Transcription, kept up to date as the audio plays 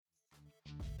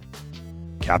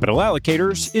Capital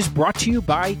Allocators is brought to you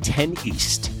by 10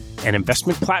 East, an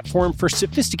investment platform for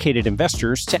sophisticated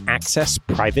investors to access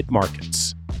private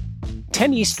markets.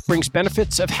 10 East brings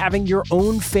benefits of having your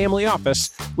own family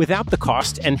office without the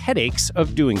cost and headaches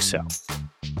of doing so.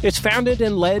 It's founded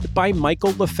and led by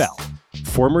Michael LaFell,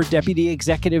 former Deputy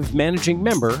Executive Managing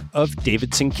Member of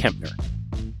Davidson Kempner.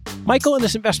 Michael and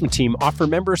his investment team offer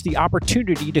members the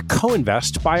opportunity to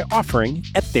co-invest by offering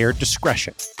at their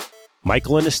discretion.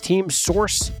 Michael and his team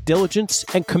source, diligence,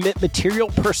 and commit material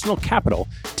personal capital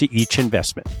to each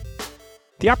investment.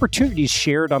 The opportunities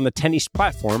shared on the 10 East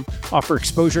platform offer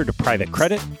exposure to private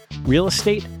credit, real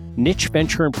estate, niche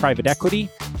venture and private equity,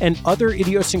 and other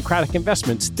idiosyncratic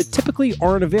investments that typically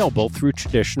aren't available through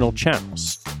traditional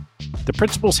channels. The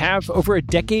principals have over a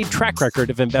decade track record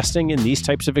of investing in these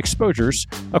types of exposures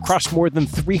across more than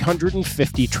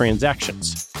 350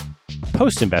 transactions.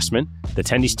 Post-investment, the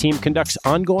 10 East team conducts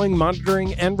ongoing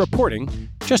monitoring and reporting,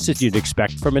 just as you'd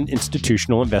expect from an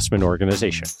institutional investment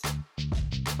organization.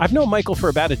 I've known Michael for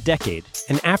about a decade,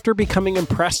 and after becoming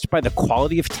impressed by the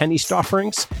quality of 10 East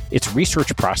offerings, its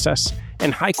research process,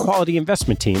 and high-quality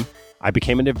investment team, I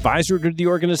became an advisor to the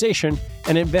organization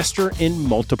and investor in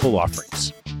multiple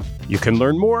offerings. You can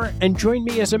learn more and join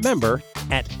me as a member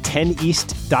at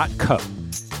 10east.co.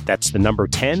 That's the number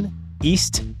 10,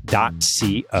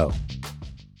 east.co.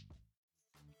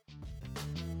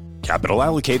 Capital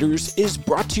Allocators is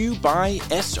brought to you by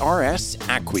SRS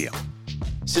Acquiom.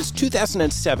 Since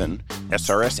 2007,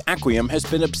 SRS Acquiom has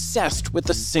been obsessed with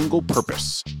a single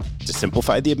purpose: to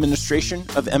simplify the administration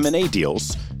of M&A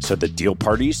deals so that deal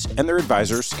parties and their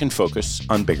advisors can focus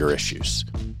on bigger issues.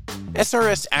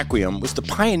 SRS Acquiom was the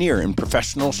pioneer in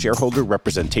professional shareholder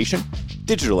representation,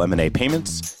 digital M&A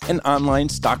payments, and online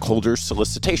stockholder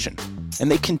solicitation, and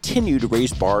they continue to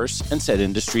raise bars and set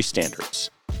industry standards.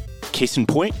 Case in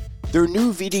point, their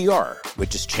new VDR,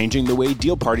 which is changing the way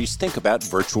deal parties think about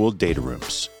virtual data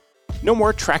rooms. No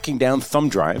more tracking down thumb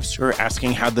drives or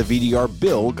asking how the VDR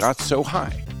bill got so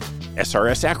high.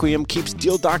 SRS Acquiom keeps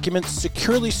deal documents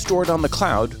securely stored on the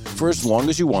cloud for as long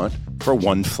as you want for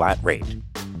one flat rate.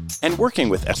 And working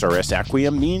with SRS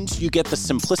Acquiom means you get the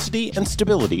simplicity and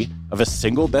stability of a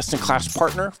single best-in-class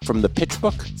partner from the pitch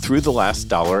book through the last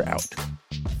dollar out.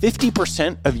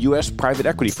 50% of U.S. private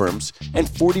equity firms and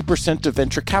 40% of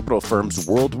venture capital firms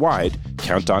worldwide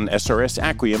count on SRS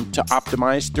Acquiom to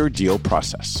optimize their deal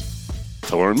process.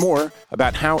 To learn more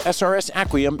about how SRS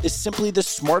Acquiom is simply the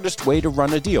smartest way to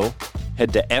run a deal,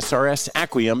 head to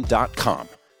srsacquiom.com.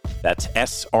 That's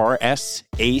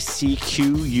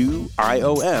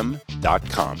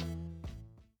srsacquiom.com.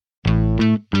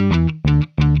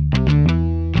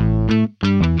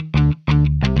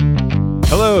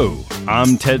 Hello,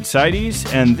 I'm Ted Seides,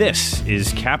 and this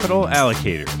is Capital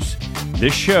Allocators.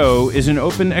 This show is an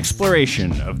open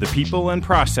exploration of the people and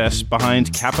process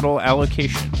behind capital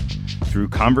allocation. Through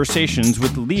conversations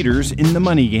with leaders in the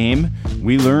money game,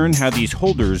 we learn how these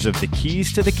holders of the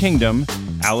keys to the kingdom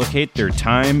allocate their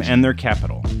time and their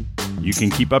capital. You can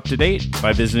keep up to date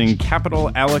by visiting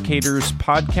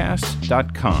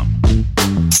capitalallocatorspodcast.com.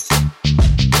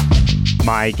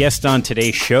 My guest on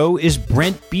today's show is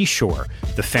Brent Beshore,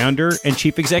 the founder and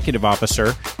chief executive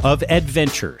officer of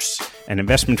Adventures, an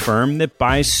investment firm that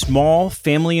buys small,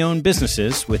 family-owned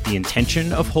businesses with the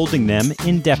intention of holding them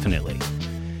indefinitely.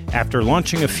 After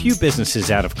launching a few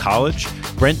businesses out of college,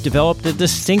 Brent developed a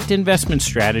distinct investment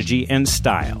strategy and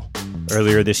style.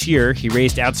 Earlier this year, he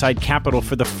raised outside capital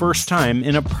for the first time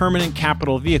in a permanent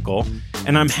capital vehicle,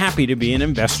 and I'm happy to be an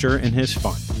investor in his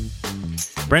fund.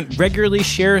 Brent regularly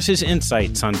shares his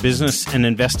insights on business and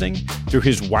investing through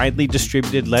his widely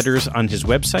distributed letters on his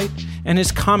website and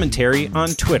his commentary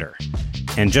on Twitter.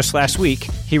 And just last week,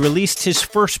 he released his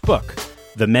first book,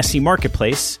 The Messy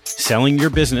Marketplace: Selling Your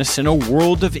Business in a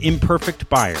World of Imperfect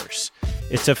Buyers.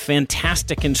 It's a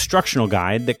fantastic instructional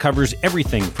guide that covers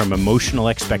everything from emotional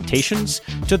expectations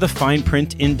to the fine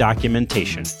print in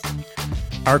documentation.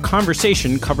 Our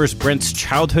conversation covers Brent's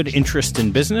childhood interest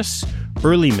in business,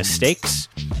 early mistakes,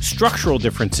 structural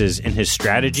differences in his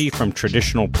strategy from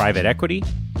traditional private equity,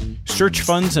 search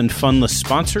funds and fundless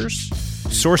sponsors,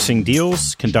 sourcing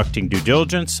deals, conducting due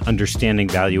diligence, understanding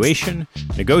valuation,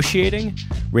 negotiating,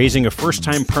 raising a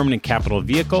first-time permanent capital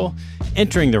vehicle,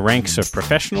 entering the ranks of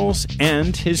professionals,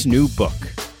 and his new book.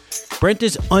 Brent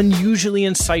is unusually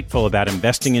insightful about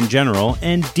investing in general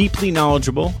and deeply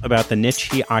knowledgeable about the niche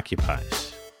he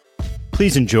occupies.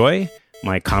 Please enjoy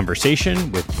my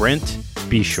conversation with Brent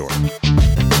Beshore.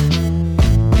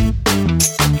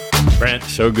 Brent,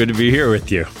 so good to be here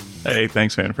with you. Hey,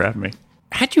 thanks, man, for having me.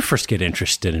 How'd you first get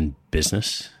interested in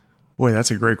business? Boy,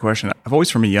 that's a great question. I've always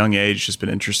from a young age just been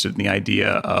interested in the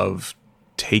idea of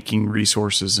taking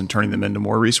resources and turning them into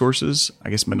more resources. I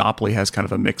guess Monopoly has kind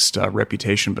of a mixed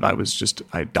reputation, but I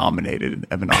dominated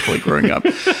at Monopoly growing up.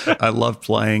 I loved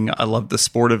playing. I loved the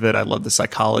sport of it. I loved the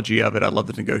psychology of it. I loved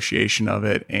the negotiation of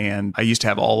it. And I used to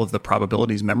have all of the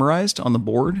probabilities memorized on the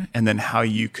board, and then how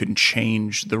you could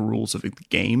change the rules of the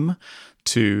game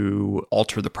to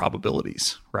alter the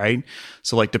probabilities, right?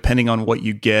 So like depending on what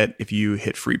you get, if you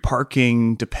hit free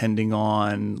parking, depending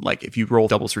on like if you roll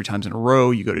doubles 3 times in a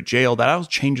row, you go to jail, that all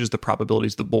changes the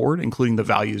probabilities of the board, including the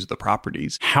values of the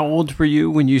properties. How old were you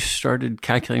when you started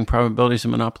calculating probabilities in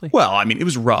Monopoly? Well, I mean, it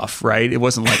was rough, right? It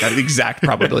wasn't like exact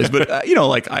probabilities, but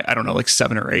like, I don't know, like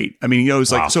 7 or 8. I mean, it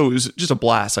was like, so it was just a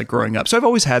blast, like growing up. So I've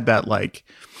always had that like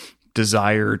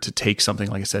desire to take something,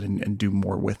 like I said, and do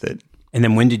more with it. And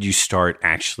then when did you start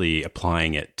actually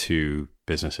applying it to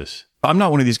businesses? I'm not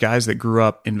one of these guys that grew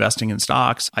up investing in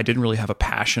stocks. I didn't really have a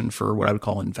passion for what I would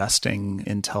call investing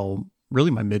until really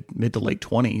my mid to late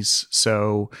 20s.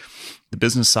 So the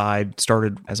business side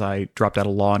started as I dropped out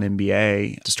of law and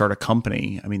MBA to start a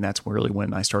company. I mean, that's really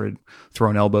when I started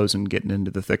throwing elbows and getting into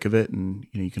the thick of it. And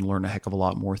you can learn a heck of a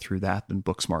lot more through that than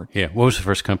Booksmart. Yeah. What was the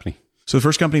first company? So the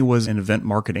first company was an event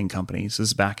marketing company. So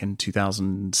this is back in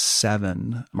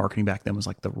 2007. Marketing back then was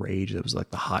like the rage. It was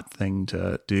like the hot thing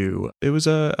to do. It was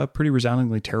a pretty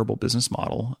resoundingly terrible business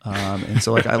model. And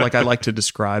so I like to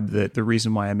describe that the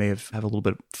reason why I may have a little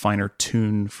bit finer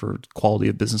tune for quality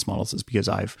of business models is because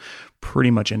I've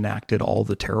pretty much enacted all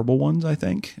the terrible ones, I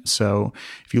think. So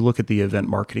if you look at the event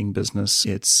marketing business,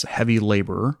 it's heavy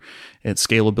labor. Its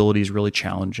scalability is really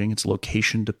challenging. It's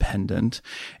location dependent.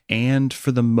 And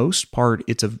for the most part,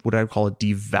 it's what I would call a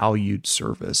devalued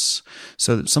service.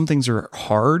 So some things are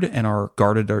hard and are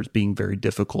regarded as being very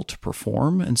difficult to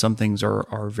perform. And some things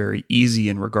are very easy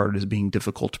and regarded as being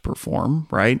difficult to perform,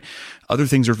 right? Other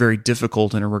things are very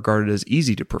difficult and are regarded as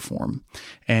easy to perform.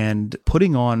 And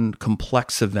putting on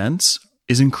complex events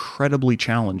is incredibly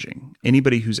challenging.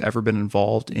 Anybody who's ever been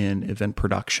involved in event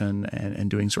production and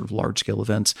doing sort of large scale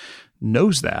events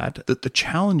knows that the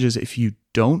challenge is if you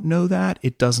don't know that,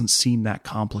 it doesn't seem that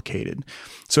complicated.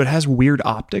 So it has weird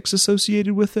optics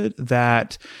associated with it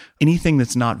that anything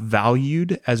that's not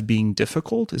valued as being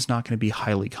difficult is not going to be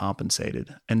highly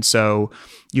compensated. And so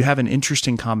you have an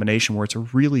interesting combination where it's a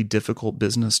really difficult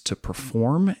business to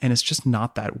perform and it's just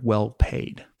not that well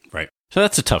paid. Right. So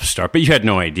that's a tough start, but you had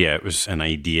no idea. It was an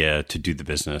idea to do the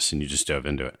business and you just dove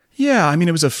into it. Yeah. I mean,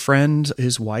 it was a friend,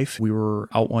 his wife. We were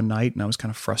out one night and I was kind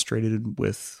of frustrated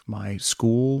with my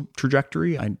school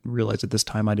trajectory. I realized at this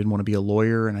time I didn't want to be a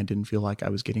lawyer and I didn't feel like I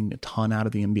was getting a ton out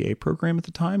of the MBA program at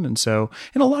the time. And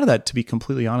a lot of that, to be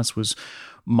completely honest, was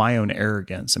my own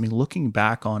arrogance. I mean, looking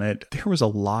back on it, there was a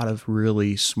lot of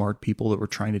really smart people that were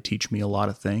trying to teach me a lot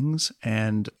of things.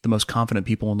 And the most confident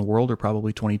people in the world are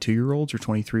probably 22-year-olds or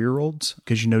 23-year-olds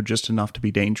because you know just enough to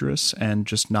be dangerous and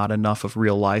just not enough of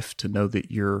real life to know that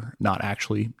you're not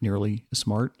actually nearly as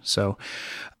smart. So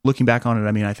looking back on it,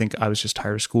 I mean, I think I was just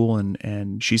tired of school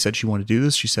and she said she wanted to do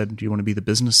this. She said, "Do you want to be the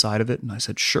business side of it?" And I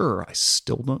said, "Sure." I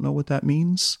still don't know what that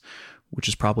means, which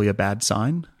is probably a bad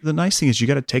sign. The nice thing is you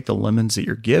got to take the lemons that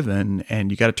you're given and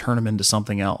you got to turn them into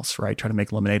something else, right? Try to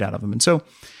make lemonade out of them. And so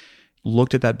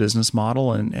looked at that business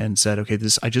model and said, okay,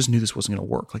 I just knew this wasn't going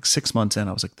to work. Like 6 months in,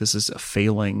 I was like, this is a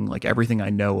failing. Like everything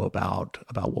I know about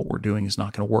what we're doing is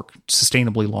not going to work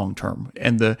sustainably long-term.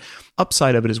 And the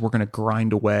upside of it is we're going to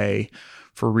grind away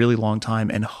for a really long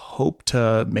time and hope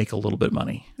to make a little bit of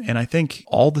money. And I think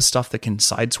all the stuff that can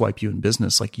sideswipe you in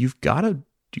business, like you got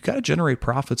to generate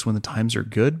profits when the times are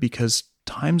good because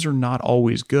times are not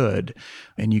always good.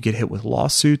 And you get hit with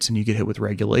lawsuits and you get hit with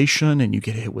regulation and you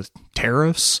get hit with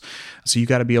tariffs. So you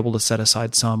got to be able to set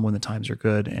aside some when the times are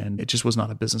good. And it just was not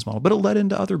a business model, but it led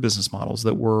into other business models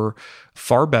that were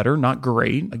far better, not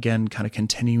great. Again, kind of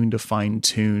continuing to fine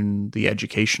tune the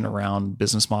education around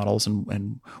business models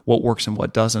and what works and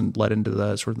what doesn't. Led into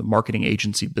the sort of the marketing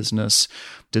agency business,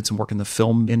 did some work in the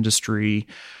film industry.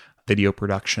 Video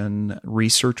production,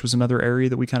 research was another area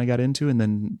that we kind of got into. And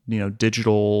then,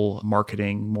 digital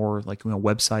marketing, more like,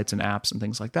 websites and apps and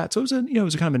things like that. So it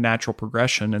was a kind of a natural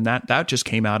progression. And that just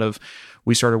came out of,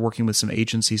 we started working with some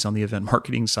agencies on the event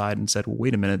marketing side and said, well,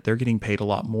 wait a minute, they're getting paid a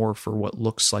lot more for what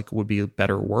looks like would be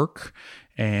better work.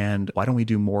 And why don't we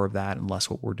do more of that and less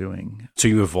what we're doing? So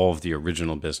you evolved the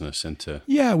original business into...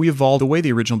 Yeah, we evolved. The way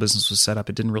the original business was set up,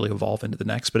 it didn't really evolve into the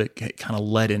next, but it kind of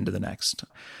led into the next.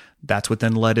 That's what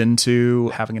then led into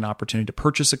having an opportunity to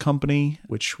purchase a company,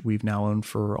 which we've now owned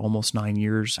for almost 9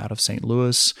 years out of St.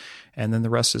 Louis. And then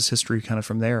the rest is history kind of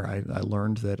from there. I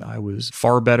learned that I was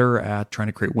far better at trying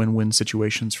to create win-win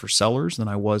situations for sellers than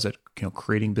I was at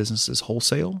creating businesses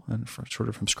wholesale and sort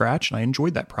of from scratch. And I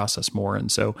enjoyed that process more.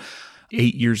 And so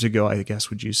 8 years ago, I guess,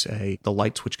 would you say, the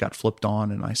light switch got flipped on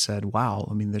and I said, wow,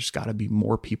 I mean, there's got to be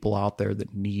more people out there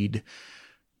that need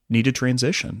a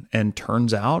transition. And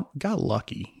turns out, got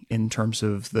lucky in terms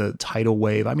of the tidal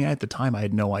wave. I mean, at the time, I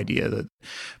had no idea that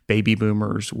baby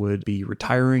boomers would be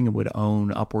retiring and would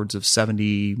own upwards of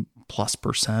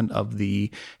 70+% of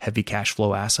the heavy cash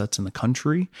flow assets in the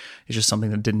country. It's just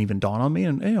something that didn't even dawn on me.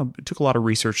 And it took a lot of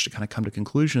research to kind of come to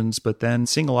conclusions, but then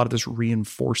seeing a lot of this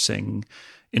reinforcing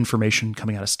information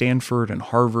coming out of Stanford and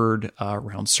Harvard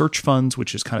around search funds,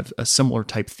 which is kind of a similar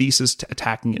type thesis to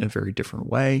attacking it in a very different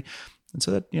way. And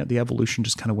so that, the evolution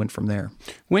just kind of went from there.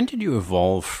 When did you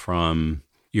evolve from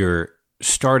you're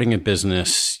starting a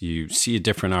business, you see a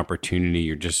different opportunity,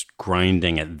 you're just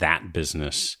grinding at that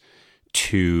business,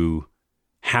 to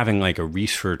having like a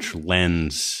research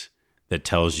lens that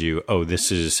tells you, oh, this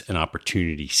is an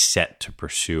opportunity set to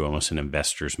pursue, almost an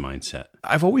investor's mindset?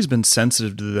 I've always been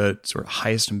sensitive to the sort of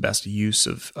highest and best use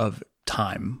of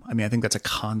time. I mean, I think that's a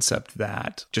concept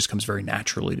that just comes very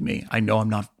naturally to me. I know I'm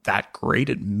not that great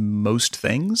at most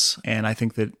things, and I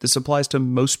think that this applies to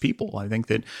most people. I think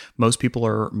that most people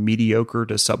are mediocre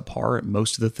to subpar at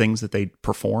most of the things that they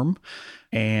perform.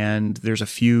 And there's a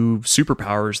few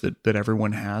superpowers that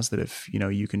everyone has that if,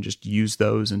 you can just use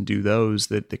those and do those,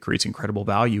 that creates incredible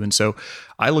value. And so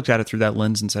I looked at it through that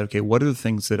lens and said, okay, what are the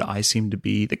things that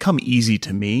that come easy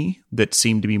to me that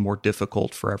seem to be more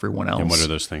difficult for everyone else? And what are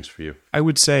those things for you? I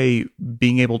would say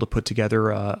being able to put together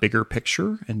a bigger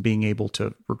picture and being able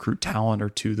to recruit talent are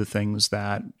two of the things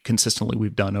that consistently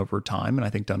we've done over time, and I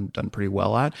think done pretty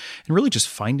well at. And really just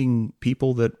finding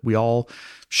people that we all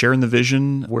share in the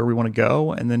vision where we want to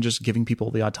go, and then just giving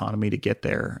people the autonomy to get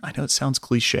there. I know it sounds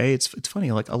cliche. It's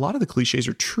funny. Like a lot of the cliches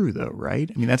are true though, right?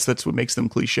 I mean, that's what makes them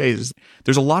cliches.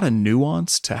 There's a lot of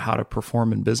nuance to how to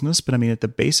perform in business, but I mean, at the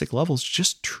basic levels,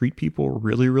 just treat people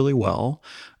really, really well.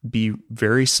 Be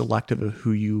very selective of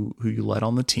who you let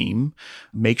on the team.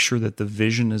 Make sure that the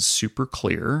vision is super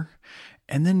clear.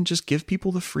 And then just give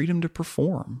people the freedom to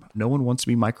perform. No one wants to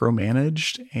be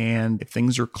micromanaged. And if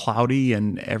things are cloudy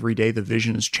and every day the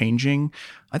vision is changing,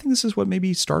 I think this is what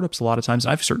maybe startups a lot of times,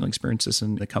 and I've certainly experienced this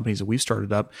in the companies that we've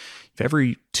started up. If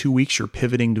every 2 weeks you're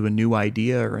pivoting to a new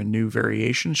idea or a new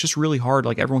variation, it's just really hard.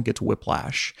 Like everyone gets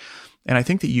whiplash. And I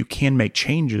think that you can make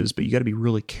changes, but you got to be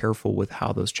really careful with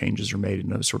how those changes are made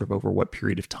and sort of over what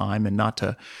period of time, and not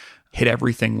to hit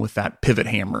everything with that pivot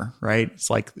hammer, right? It's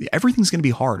like everything's going to be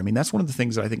hard. I mean, that's one of the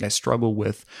things that I think I struggle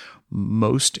with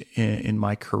most in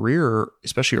my career,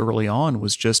 especially early on,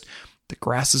 was just the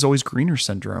grass is always greener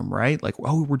syndrome, right? Like,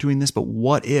 oh, we're doing this, but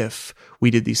what if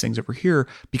we did these things over here?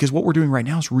 Because what we're doing right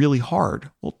now is really hard.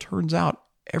 Well, it turns out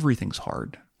everything's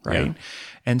hard, right? Yeah.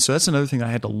 And so that's another thing that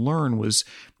I had to learn was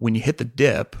when you hit the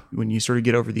dip, when you sort of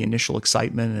get over the initial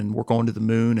excitement and we're going to the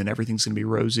moon and everything's going to be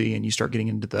rosy, and you start getting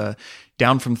into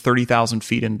down from 30,000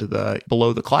 feet into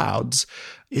below the clouds,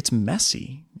 it's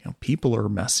messy. People are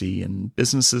messy and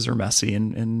businesses are messy,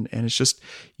 and it's just,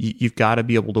 you've got to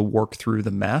be able to work through the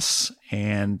mess.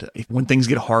 And when things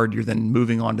get hard, you're then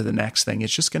moving on to the next thing.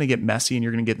 It's just going to get messy, and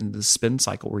you're going to get into the spin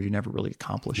cycle where you never really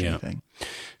accomplish anything.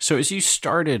 So as you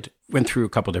went through a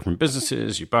couple different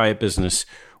businesses, you buy a business,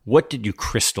 what did you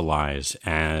crystallize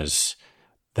as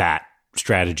that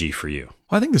strategy for you?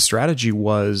 Well, I think the strategy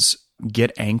was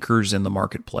get anchors in the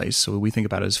marketplace. So we think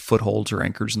about it as footholds or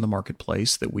anchors in the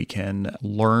marketplace that we can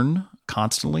learn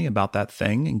constantly about that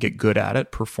thing and get good at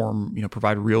it,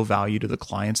 provide real value to the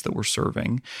clients that we're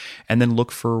serving, and then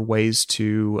look for ways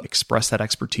to express that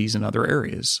expertise in other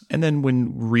areas. And then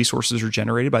when resources are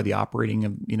generated by the operating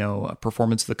of,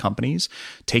 performance of the companies,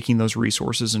 taking those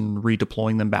resources and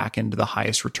redeploying them back into the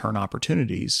highest return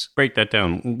opportunities. Break that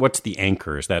down. What's the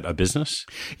anchor? Is that a business?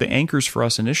 The anchors for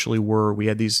us initially were, we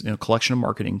had these collection of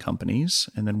marketing companies,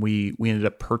 and then we ended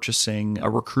up purchasing a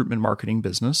recruitment marketing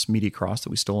business, MediaCross, that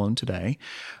we still own today.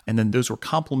 And then those were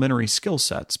complementary skill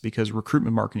sets, because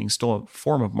recruitment marketing is still a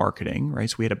form of marketing, right?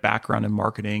 So we had a background in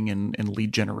marketing and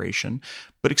lead generation,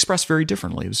 but expressed very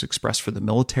differently. It was expressed for the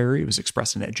military. It was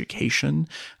expressed in education,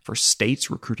 for states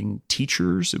recruiting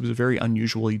teachers. It was a very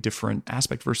unusually different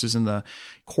aspect versus in the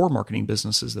core marketing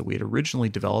businesses that we had originally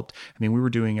developed. I mean, we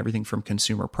were doing everything from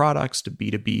consumer products to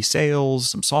B2B sales,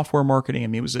 some software marketing. I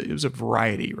mean, it was a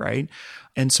variety, right?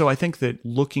 And so I think that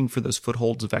looking for those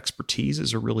footholds of expertise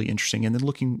is a really interesting interesting, and then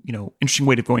looking, interesting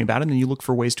way of going about it, and then you look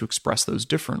for ways to express those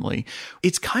differently.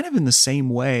 It's kind of in the same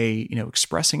way,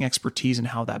 expressing expertise and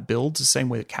how that builds the same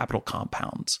way that capital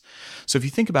compounds. So if you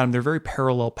think about them, they're very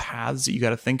parallel paths that you got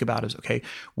to think about is, okay,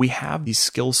 we have these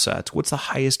skill sets. What's the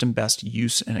highest and best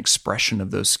use and expression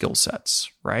of those skill sets,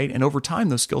 right? And over time,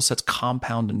 those skill sets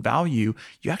compound in value.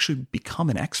 You actually become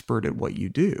an expert at what you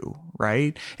do,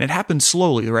 right? And it happens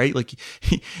slowly, right? Like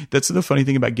that's the funny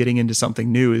thing about getting into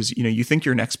something new is, you think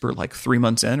you're an expert like 3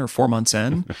 months in or 4 months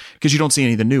in because you don't see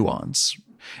any of the nuance.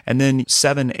 And then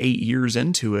 7, 8 years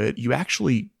into it, you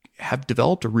actually have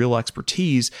developed a real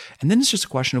expertise. And then it's just a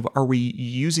question of, are we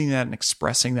using that and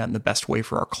expressing that in the best way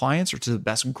for our clients or to the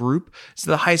best group? It's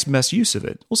the highest and best use of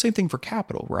it. Well, same thing for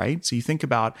capital, right? So you think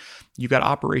about, you've got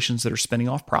operations that are spinning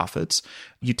off profits.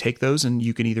 You take those and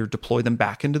you can either deploy them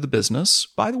back into the business.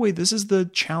 By the way, this is the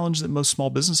challenge that most small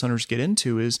business owners get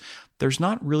into is there's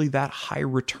not really that high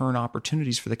return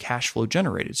opportunities for the cash flow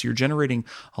generated. So you're generating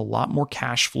a lot more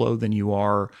cash flow than you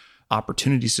are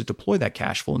opportunities to deploy that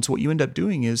cash flow. And so what you end up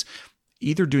doing is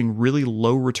either doing really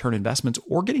low return investments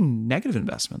or getting negative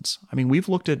investments. I mean, we've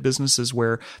looked at businesses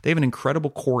where they have an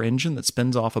incredible core engine that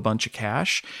spins off a bunch of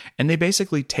cash, and they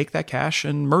basically take that cash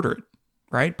and murder it,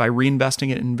 right? By reinvesting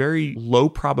it in very low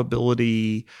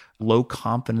probability, low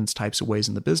confidence types of ways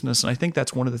in the business. And I think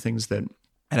that's one of the things that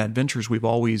at Adventures we've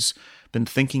always been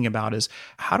thinking about is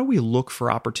how do we look for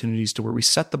opportunities to where we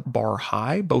set the bar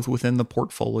high, both within the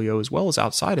portfolio as well as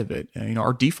outside of it. And,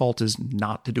 our default is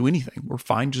not to do anything. We're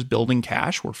fine just building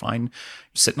cash. We're fine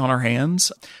sitting on our hands.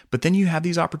 But then you have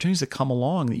these opportunities that come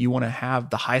along that you want to have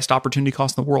the highest opportunity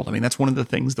cost in the world. I mean, that's one of the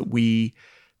things that we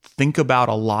think about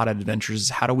a lot at Adventures is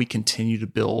how do we continue to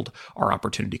build our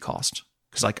opportunity cost?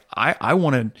 Because I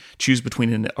want to choose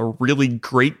between a really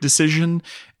great decision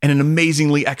and an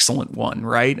amazingly excellent one,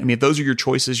 right? I mean, if those are your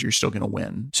choices, you're still going to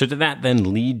win. So did that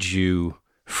then lead you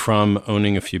from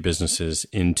owning a few businesses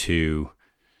into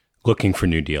looking for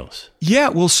new deals? Yeah,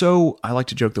 well, so I like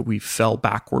to joke that we fell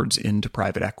backwards into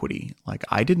private equity. Like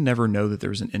I didn't ever know that there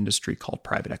was an industry called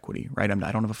private equity, right?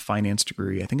 I don't have a finance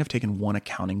degree. I think I've taken one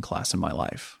accounting class in my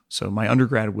life. So my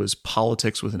undergrad was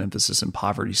politics with an emphasis in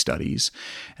poverty studies.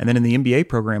 And then in the MBA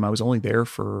program, I was only there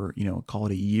for, call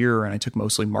it a year. And I took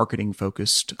mostly marketing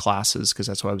focused classes because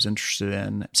that's what I was interested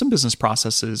in. Some business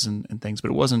processes and things,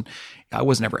 but I wasn't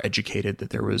ever educated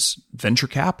that there was venture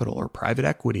capital or private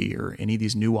equity or any of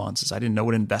these nuances. I didn't know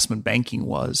what investment banking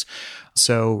was.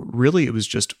 So really it was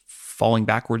just falling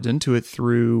backwards into it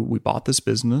we bought this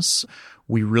business.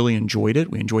 We really enjoyed it.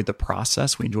 We enjoyed the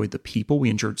process. We enjoyed the people. We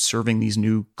enjoyed serving these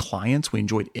new clients. We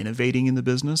enjoyed innovating in the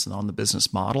business and on the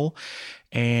business model.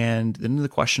 And then the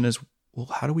question is, well,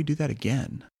 how do we do that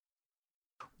again?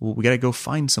 Well, we got to go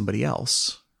find somebody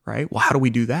else, right? Well, how do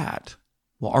we do that?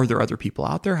 Well, are there other people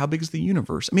out there? How big is the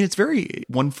universe? I mean, it's very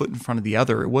one foot in front of the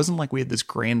other. It wasn't like we had this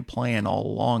grand plan all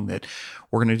along that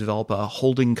we're going to develop a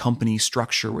holding company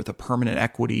structure with a permanent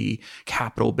equity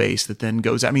capital base that then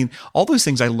goes. I mean, all those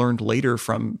things I learned later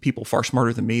from people far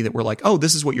smarter than me that were like, oh,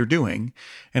 this is what you're doing.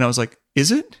 And I was like,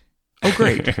 is it? Oh,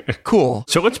 great. Cool.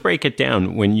 So let's break it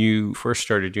down. When you first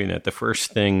started doing that, the first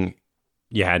thing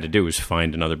you had to do was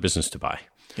find another business to buy.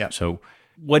 Yeah. So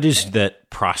what is that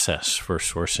process for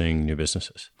sourcing new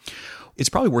businesses? It's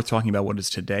probably worth talking about what it is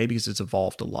today because it's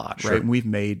evolved a lot, right? And we've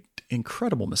made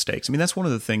incredible mistakes. I mean, that's one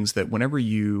of the things that whenever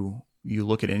you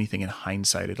look at anything in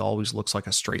hindsight, it always looks like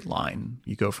a straight line.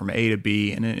 You go from A to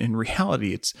B, and in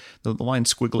reality, it's the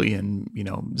line's squiggly and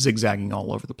zigzagging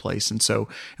all over the place. And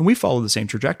we follow the same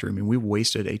trajectory. I mean, we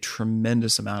wasted a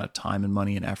tremendous amount of time and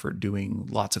money and effort doing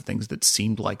lots of things that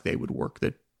seemed like they would work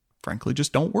that frankly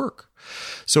just don't work.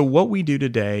 So what we do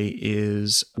today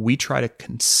is we try to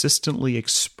consistently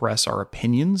express our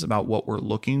opinions about what we're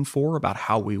looking for, about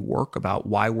how we work, about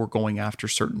why we're going after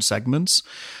certain segments.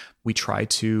 We try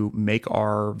to make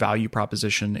our value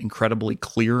proposition incredibly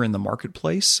clear in the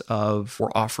marketplace of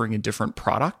we're offering a different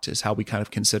product is how we kind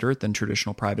of consider it than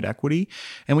traditional private equity.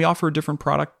 And we offer a different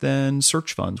product than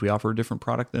search funds. We offer a different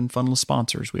product than fundless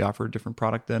sponsors. We offer a different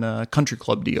product than a country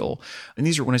club deal. And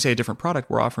these are, when I say a different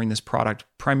product, we're offering this product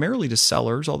primarily to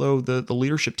sellers, although the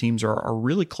leadership teams are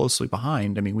really closely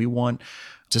behind. I mean, we want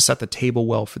to set the table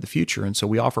well for the future. And so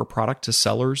we offer a product to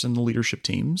sellers and the leadership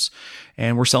teams,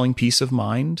 and we're selling peace of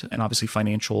mind and obviously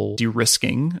financial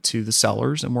de-risking to the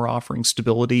sellers. And we're offering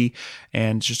stability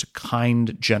and just a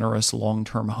kind, generous,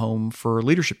 long-term home for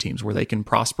leadership teams where they can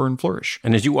prosper and flourish.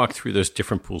 And as you walk through those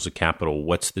different pools of capital,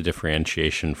 what's the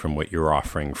differentiation from what you're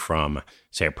offering from,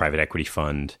 say, a private equity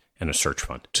fund and a search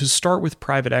fund? To start with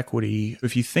private equity,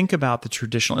 if you think about the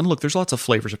traditional, and look, there's lots of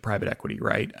flavors of private equity,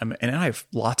 right? And I have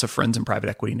lots of friends in private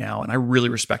equity now, and I really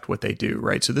respect what they do,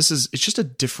 right? So it's just a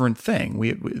different thing.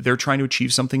 They're trying to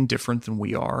achieve something different than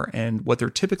we are. And what they're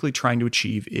typically trying to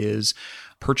achieve is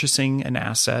purchasing an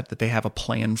asset that they have a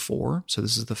plan for. So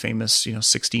this is the famous,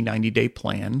 60, 90-day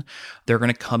plan. They're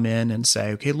going to come in and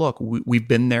say, okay, look, we've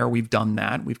been there. We've done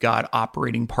that. We've got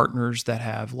operating partners that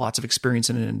have lots of experience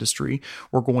in an industry.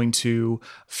 We're going to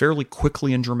fairly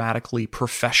quickly and dramatically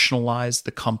professionalize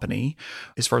the company.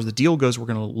 As far as the deal goes, we're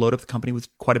going to load up the company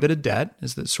with quite a bit of debt,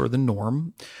 is the sort of the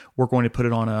norm. We're going to put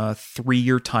it on a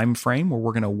 3-year time frame where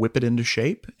we're going to whip it into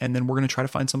shape, and then we're going to try to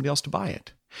find somebody else to buy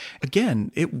it.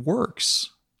 Again, it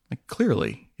works.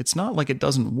 Clearly, it's not like it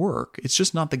doesn't work. It's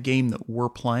just not the game that we're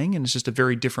playing, and it's just a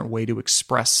very different way to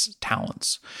express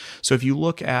talents. So if you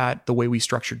look at the way we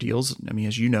structure deals,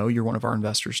 as you know, you're one of our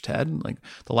investors, Ted. Like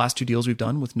the last 2 deals we've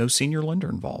done with no senior lender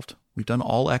involved. We've done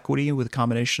all equity with a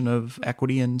combination of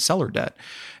equity and seller debt.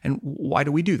 And why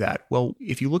do we do that? Well,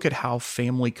 if you look at how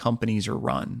family companies are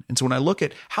run, and so when I look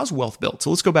at how's wealth built, so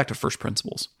let's go back to first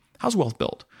principles. How's wealth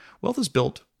built? Wealth is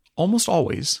built almost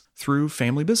always through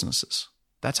family businesses.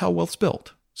 That's how wealth's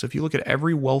built. So if you look at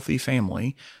every wealthy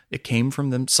family, it came from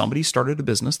them. Somebody started a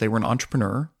business. They were an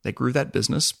entrepreneur. They grew that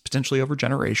business potentially over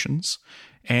generations,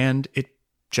 and it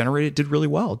did really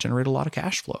well, generated a lot of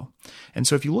cash flow. And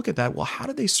so if you look at that, well, how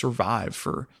did they survive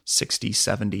for 60,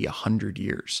 70, 100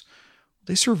 years?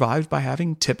 They survived by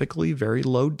having typically very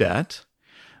low debt.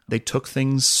 They took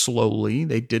things slowly.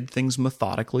 They did things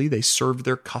methodically. They served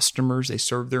their customers. They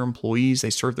served their employees. They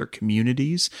served their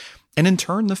communities. And in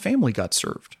turn, the family got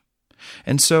served.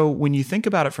 And so when you think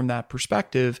about it from that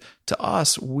perspective, to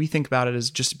us, we think about it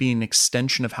as just being an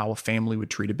extension of how a family would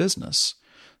treat a business.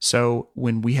 So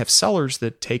when we have sellers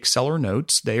that take seller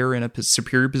notes, they are in a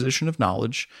superior position of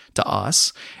knowledge to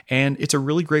us. And it's a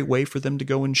really great way for them to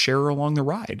go and share along the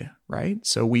ride, right?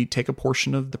 So we take a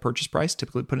portion of the purchase price,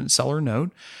 typically put it in a seller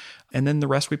note, and then the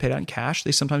rest we paid out in cash.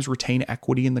 They sometimes retain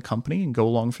equity in the company and go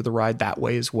along for the ride that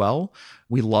way as well.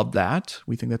 We love that.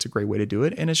 We think that's a great way to do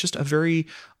it. And it's just a very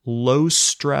low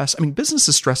stress. Business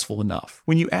is stressful enough.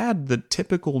 When you add the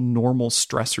typical normal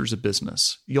stressors of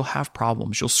business, you'll have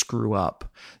problems. You'll screw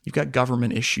up. You've got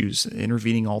government issues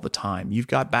intervening all the time. You've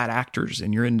got bad actors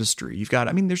in your industry. You've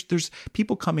got, there's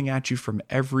people coming at you from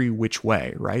every which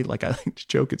way, right? Like I like to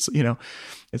joke,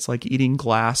 it's like eating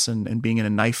glass and being in a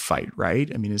knife fight, right?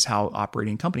 Is how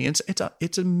operating a company.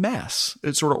 It's a mess.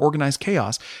 It's sort of organized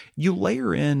chaos. You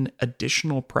layer in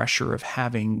additional pressure of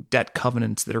having debt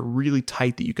covenants that are really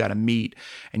tight that you got to meet,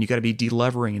 and you got to be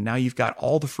delevering. And now you've got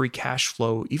all the free cash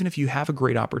flow. Even if you have a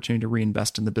great opportunity to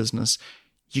reinvest in the business,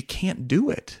 you can't do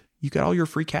it. You got all your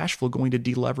free cash flow going to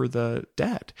delever the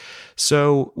debt.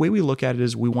 So the way we look at it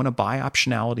is we want to buy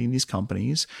optionality in these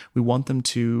companies. We want them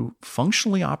to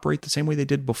functionally operate the same way they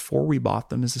did before we bought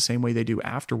them is the same way they do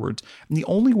afterwards. And the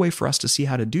only way for us to see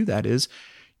how to do that is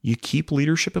you keep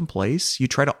leadership in place. You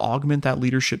try to augment that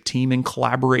leadership team in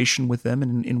collaboration with them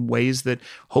in ways that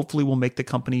hopefully will make the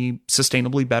company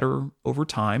sustainably better over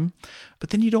time. But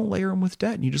then you don't layer them with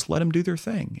debt and you just let them do their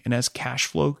thing. And as cash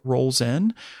flow rolls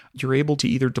in, you're able to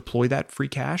either deploy that free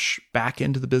cash back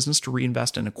into the business to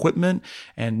reinvest in equipment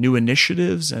and new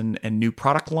initiatives and new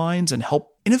product lines and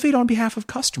help innovate on behalf of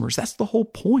customers. That's the whole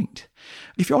point.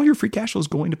 If all your free cash flow is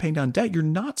going to paying down debt, you're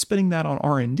not spending that on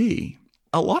R&D.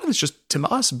 A lot of it's just, to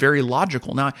us, very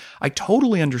logical. Now, I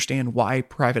totally understand why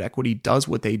private equity does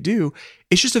what they do.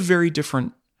 It's just a very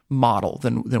different model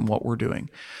than what we're doing.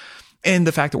 And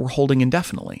the fact that we're holding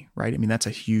indefinitely, right? That's a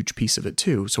huge piece of it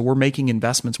too. So we're making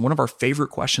investments. One of our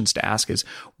favorite questions to ask is,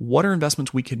 what are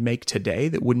investments we could make today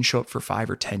that wouldn't show up for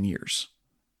 5 or 10 years?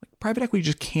 Private equity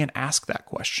just can't ask that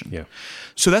question. Yeah.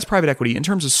 So that's private equity. In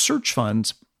terms of search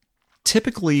funds,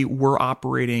 typically we're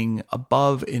operating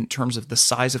above, in terms of the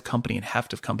size of company and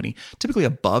heft of company, typically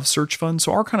above search funds.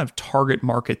 So our kind of target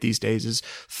market these days is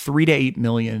 3 to 8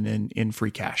 million in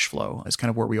free cash flow is kind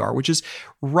of where we are, which is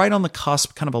right on the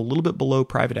cusp, kind of a little bit below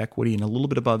private equity and a little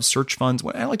bit above search funds.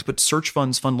 I like to put search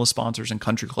funds, fundless sponsors, and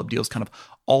country club deals kind of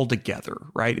all together,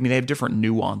 right? They have different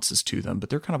nuances to them,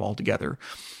 but they're kind of all together.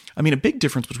 A big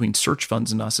difference between search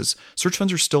funds and us is search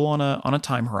funds are still on a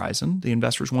time horizon. The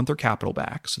investors want their capital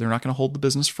back, so they're not going to hold the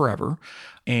business forever.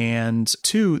 And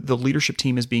 2, the leadership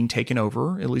team is being taken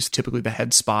over, at least typically the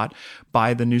head spot,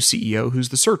 by the new CEO who's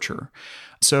the searcher.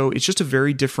 So it's just a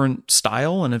very different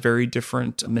style and a very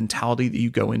different mentality that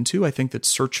you go into. I think that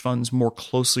search funds more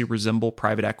closely resemble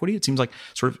private equity. It seems like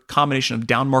sort of a combination of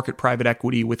down market private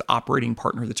equity with operating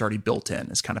partner that's already built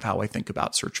in is kind of how I think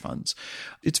about search funds.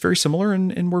 It's very similar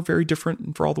and we're very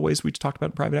different for all the ways we talked about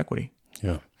in private equity.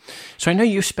 Yeah. So I know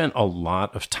you spent a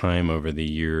lot of time over the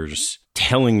years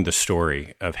telling the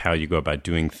story of how you go about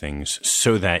doing things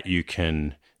so that you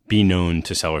can be known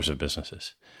to sellers of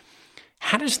businesses.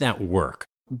 How does that work?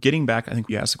 Getting back, I think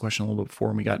you asked the question a little bit before,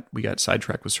 and we got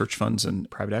sidetracked with search funds and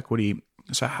private equity.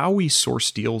 So how we source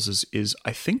deals is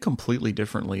I think completely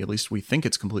differently, at least we think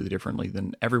it's completely differently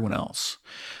than everyone else.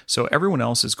 So everyone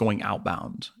else is going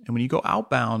outbound. And when you go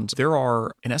outbound, there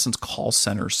are, in essence, call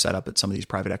centers set up at some of these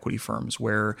private equity firms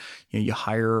where you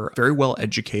hire very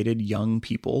well-educated young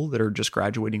people that are just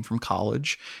graduating from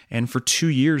college. And for 2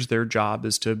 years, their job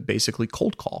is to basically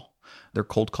cold call. They're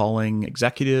cold calling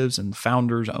executives and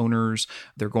founders, owners.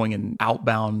 They're going and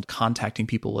outbound, contacting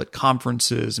people at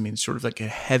conferences. I mean, sort of like a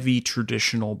heavy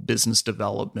traditional business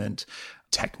development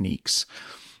techniques.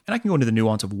 And I can go into the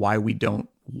nuance of why we don't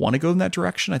want to go in that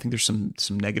direction. I think there's some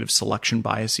negative selection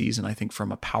biases. And I think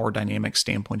from a power dynamic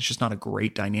standpoint, it's just not a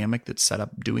great dynamic that's set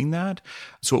up doing that.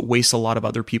 So it wastes a lot of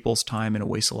other people's time and it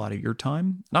wastes a lot of your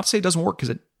time. Not to say it doesn't work, because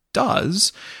it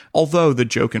does. Although the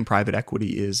joke in private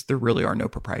equity is there really are no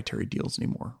proprietary deals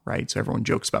anymore, right? So everyone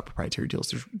jokes about proprietary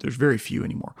deals. There's very few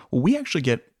anymore. Well, we actually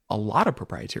get a lot of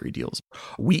proprietary deals.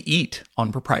 We eat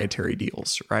on proprietary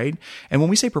deals, right? And when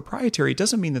we say proprietary, it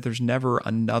doesn't mean that there's never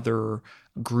another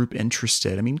group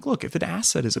interested. I mean, look, if an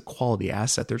asset is a quality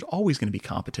asset, there's always going to be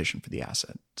competition for the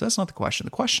asset. So that's not the question.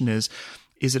 The question is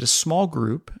it a small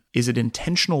group? Is it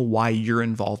intentional why you're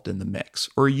involved in the mix?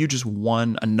 Or are you just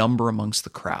a number amongst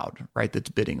the crowd, right, that's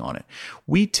bidding on it?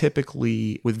 We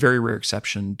typically, with very rare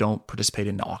exception, don't participate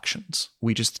in auctions.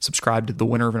 We just subscribe to the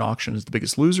winner of an auction is the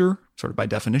biggest loser, sort of by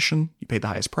definition. You pay the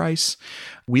highest price.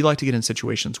 We like to get in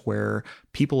situations where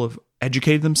people have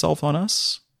educated themselves on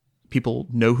us. People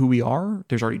know who we are.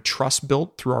 There's already trust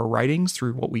built through our writings,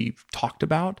 through what we've talked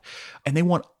about, and they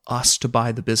want us to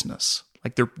buy the business.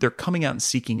 Like they're coming out and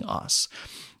seeking us.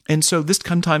 And so this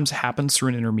sometimes happens through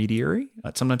an intermediary.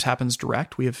 It sometimes happens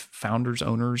direct. We have founders,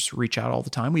 owners reach out all the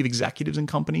time. We have executives in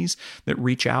companies that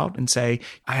reach out and say,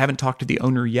 I haven't talked to the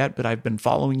owner yet, but I've been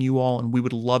following you all, and we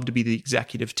would love to be the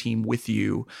executive team with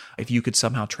you if you could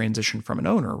somehow transition from an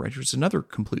owner, right? Which is another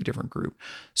completely different group.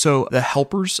 So the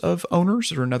helpers of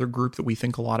owners are another group that we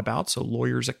think a lot about. So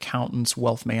lawyers, accountants,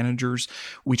 wealth managers,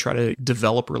 we try to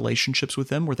develop relationships with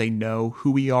them where they know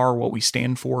who we are, what we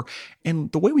stand for.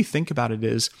 And the way we think about it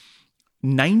is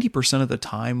 90% of the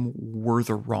time, we're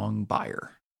the wrong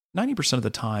buyer. 90% of the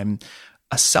time,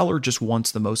 a seller just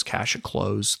wants the most cash at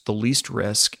close, the least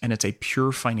risk, and it's a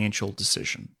pure financial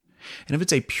decision. And if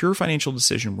it's a pure financial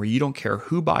decision where you don't care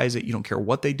who buys it, you don't care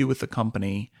what they do with the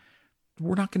company,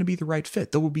 we're not going to be the right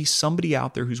fit. There will be somebody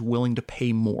out there who's willing to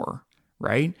pay more,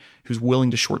 right? Who's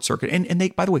willing to short circuit. And they,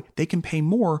 by the way, they can pay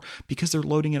more because they're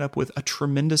loading it up with a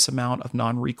tremendous amount of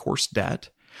non-recourse debt.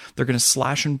 They're going to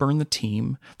slash and burn the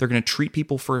team. They're going to treat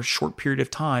people for a short period of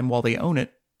time while they own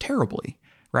it terribly,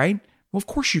 right? Well, of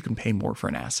course you can pay more for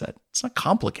an asset. It's not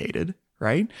complicated,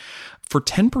 right? For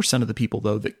 10% of the people,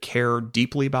 though, that care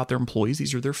deeply about their employees,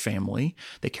 these are their family.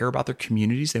 They care about their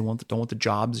communities. They don't want the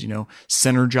jobs,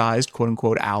 synergized, quote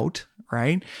unquote, out,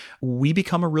 right? We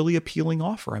become a really appealing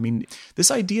offer. I mean,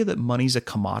 this idea that money's a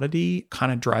commodity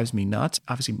kind of drives me nuts.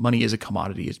 Obviously, money is a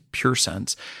commodity in pure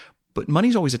sense. But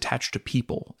money's always attached to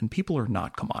people, and people are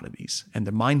not commodities, and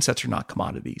their mindsets are not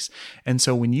commodities. And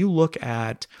so when you look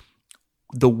at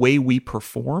the way we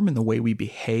perform and the way we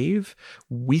behave,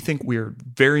 we think we're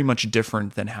very much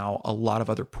different than how a lot of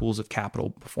other pools of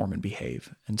capital perform and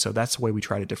behave. And so that's the way we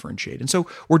try to differentiate. And so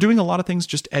we're doing a lot of things,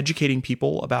 just educating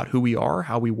people about who we are,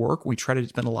 how we work. We try to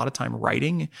spend a lot of time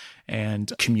writing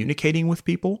and communicating with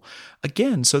people,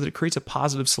 again, so that it creates a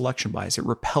positive selection bias. It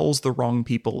repels the wrong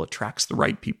people, attracts the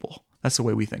right people. That's the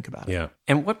way we think about it. Yeah.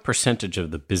 And what percentage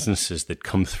of the businesses that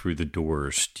come through the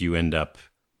doors do you end up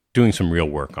doing some real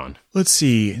work on? Let's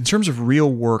see. In terms of real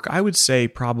work, I would say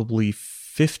probably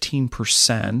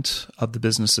 15% of the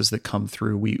businesses that come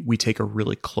through, we take a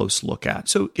really close look at.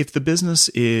 So if the business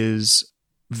is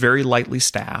very lightly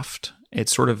staffed,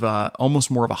 it's sort of almost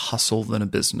more of a hustle than a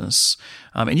business.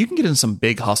 And you can get in some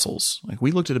big hustles. Like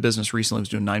we looked at a business recently that was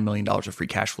doing $9 million of free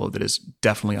cash flow that is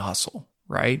definitely a hustle.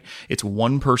 Right? It's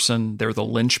one person. They're the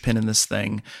linchpin in this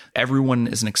thing. Everyone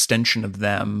is an extension of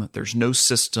them. There's no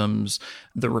systems.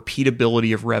 The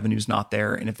repeatability of revenue is not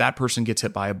there. And if that person gets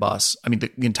hit by a bus, I mean,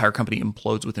 the entire company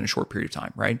implodes within a short period of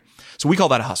time, right? So we call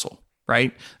that a hustle,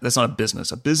 right? That's not a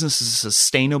business. A business is a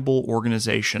sustainable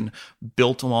organization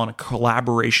built on a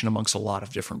collaboration amongst a lot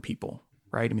of different people,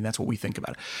 right? I mean, that's what we think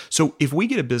about it. So if we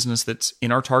get a business that's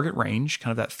in our target range,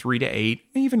 kind of that 3 to 8,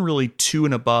 even really 2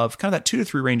 and above, kind of that 2 to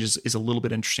 3 range is a little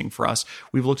bit interesting for us.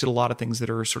 We've looked at a lot of things that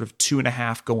are sort of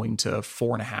 2.5 going to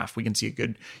 4.5. We can see a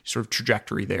good sort of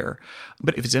trajectory there.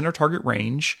 But if it's in our target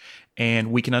range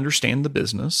and we can understand the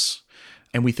business,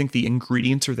 and we think the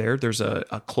ingredients are there. There's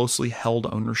a closely held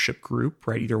ownership group,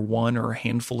 right? Either one or a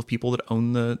handful of people that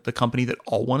own the company that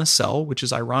all want to sell, which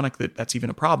is ironic that that's even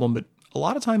a problem. But a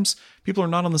lot of times people are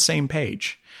not on the same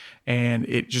page, and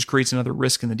it just creates another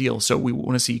risk in the deal. So we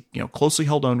want to see, closely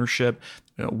held ownership,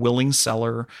 willing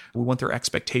seller. We want their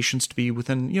expectations to be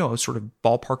within, a sort of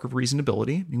ballpark of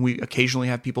reasonability. I mean, we occasionally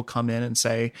have people come in and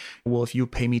say, well, if you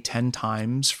pay me 10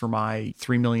 times for my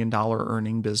 $3 million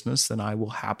earning business, then I will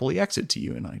happily exit to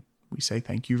you. And we say,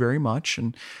 thank you very much.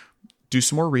 And do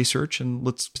some more research, and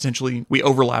we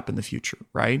overlap in the future,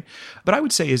 right? But I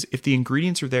would say is if the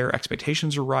ingredients are there,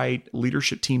 expectations are right,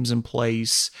 leadership team's in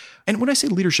place. And when I say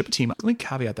leadership team, let me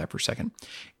caveat that for a second.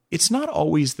 It's not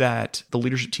always that the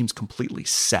leadership team's completely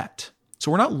set.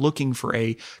 So we're not looking for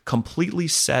a completely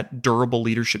set, durable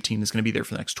leadership team that's going to be there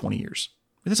for the next 20 years.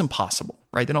 That's impossible,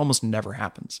 right? That almost never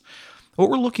happens. What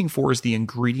we're looking for is the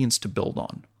ingredients to build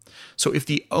on. So if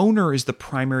the owner is the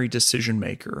primary decision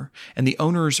maker and the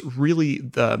owner is really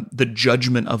the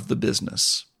judgment of the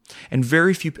business, and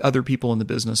very few other people in the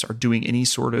business are doing any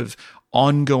sort of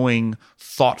ongoing,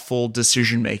 thoughtful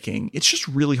decision making, it's just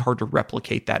really hard to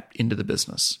replicate that into the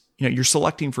business. You're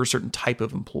selecting for a certain type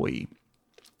of employee.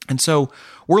 And so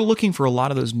we're looking for a lot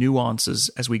of those nuances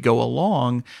as we go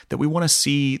along, that we want to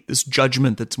see this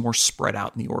judgment that's more spread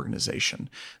out in the organization.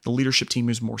 The leadership team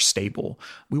is more stable.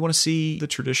 We want to see the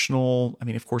traditional,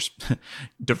 of course,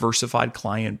 diversified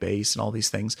client base and all these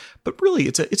things. But really,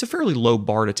 it's a fairly low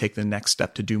bar to take the next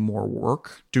step to do more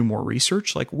work, do more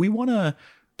research. Like, we want to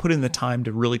put in the time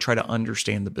to really try to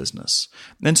understand the business.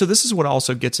 And so this is what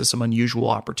also gets us some unusual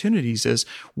opportunities is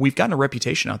we've gotten a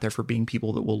reputation out there for being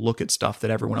people that will look at stuff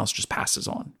that everyone else just passes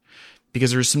on,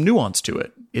 because there's some nuance to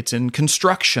it. It's in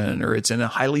construction, or it's in a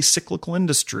highly cyclical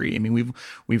industry.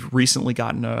 We've recently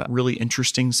gotten a really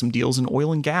interesting, some deals in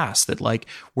oil and gas that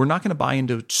we're not going to buy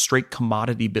into straight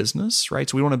commodity business, right?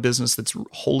 So we want a business that's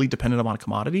wholly dependent upon a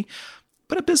commodity.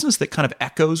 But a business that kind of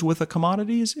echoes with a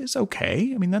commodity is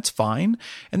okay. That's fine.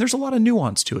 And there's a lot of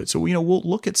nuance to it. So, we'll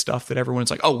look at stuff that everyone's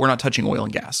like, oh, we're not touching oil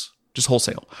and gas, just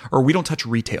wholesale. Or we don't touch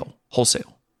retail,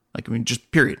 wholesale.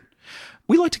 Just period.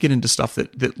 We like to get into stuff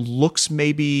that looks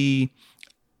maybe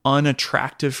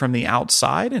unattractive from the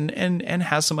outside and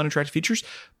has some unattractive features,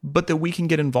 but that we can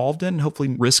get involved in and hopefully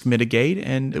risk mitigate,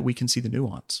 and that we can see the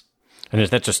nuance. And is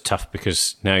that just tough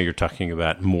because now you're talking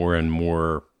about more and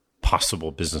more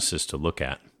possible businesses to look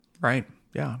at? Right.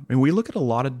 Yeah. We look at a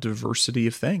lot of diversity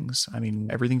of things.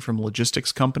 Everything from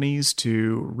logistics companies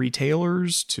to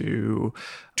retailers to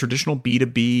traditional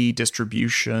B2B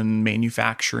distribution,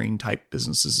 manufacturing type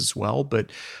businesses as well.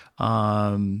 But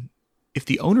if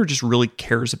the owner just really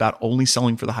cares about only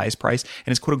selling for the highest price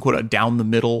and is quote unquote a down the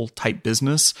middle type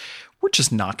business, we're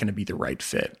just not going to be the right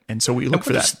fit. And so we look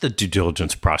for that. What does the due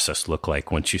diligence process look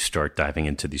like once you start diving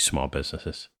into these small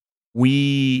businesses?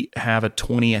 We have a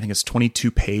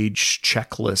 22-page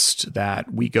checklist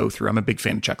that we go through. I'm a big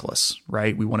fan of checklists,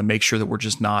 right? We want to make sure that we're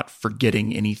just not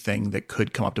forgetting anything that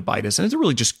could come up to bite us. And it's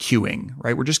really just cueing,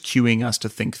 right? We're just cueing us to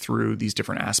think through these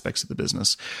different aspects of the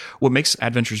business. What makes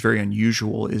Adventures very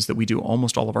unusual is that we do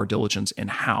almost all of our diligence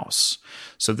in-house.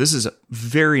 So this is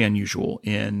very unusual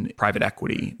in private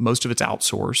equity. Most of it's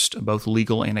outsourced. Both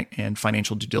legal and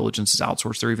financial due diligence is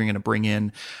outsourced. They're even going to bring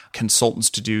in consultants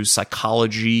to do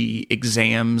psychology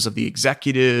exams of the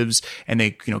executives, and they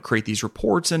create these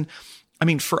reports. And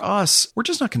for us, we're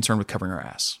just not concerned with covering our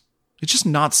ass. It's just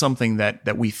not something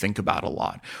that we think about a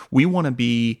lot. We want to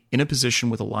be in a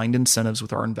position with aligned incentives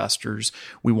with our investors.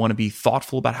 We want to be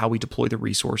thoughtful about how we deploy the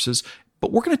resources,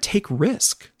 but we're going to take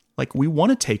risk. We want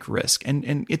to take risk,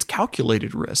 and it's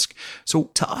calculated risk.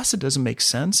 So to us, it doesn't make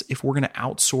sense if we're going to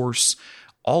outsource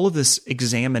all of this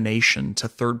examination to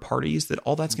third parties, that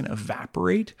all that's going to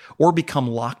evaporate or become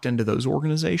locked into those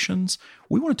organizations.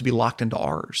 We want it to be locked into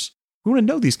ours. We want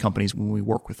to know these companies when we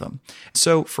work with them.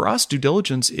 So for us, due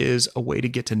diligence is a way to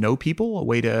get to know people, a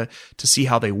way to see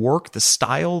how they work, the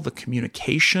style, the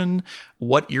communication,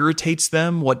 what irritates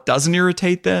them, what doesn't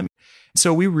irritate them.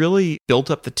 So we really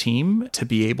built up the team to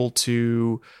be able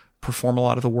to perform a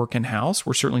lot of the work in-house.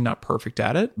 We're certainly not perfect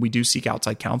at it. We do seek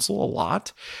outside counsel a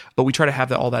lot, but we try to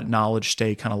have all that knowledge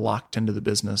stay kind of locked into the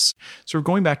business. So we're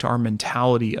going back to our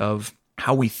mentality of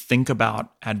how we think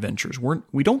about Adventures.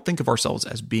 We don't think of ourselves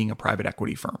as being a private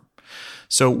equity firm.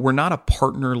 So we're not a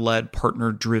partner-led,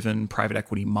 partner-driven private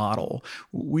equity model.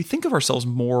 We think of ourselves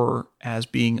more as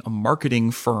being a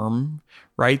marketing firm,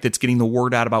 right? That's getting the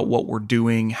word out about what we're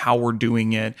doing, how we're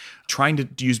doing it, trying to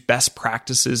use best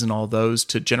practices and all those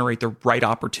to generate the right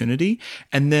opportunity.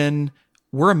 And then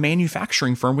we're a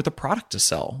manufacturing firm with a product to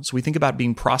sell. So we think about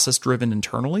being process-driven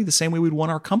internally the same way we'd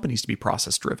want our companies to be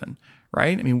process-driven,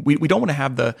 right? I mean, we don't want to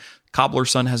have the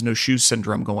cobbler's son has no shoes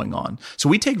syndrome going on. So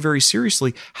we take very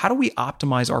seriously, how do we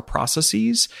optimize our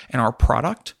processes and our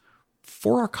product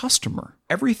for our customer?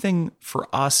 Everything for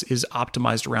us is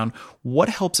optimized around what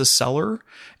helps a seller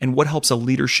and what helps a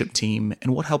leadership team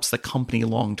and what helps the company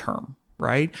long term.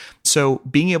 Right? So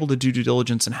being able to do due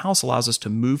diligence in-house allows us to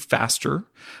move faster.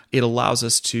 It allows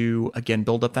us to, again,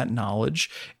 build up that knowledge,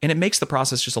 and it makes the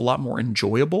process just a lot more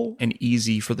enjoyable and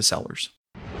easy for the sellers.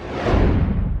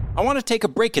 I want to take a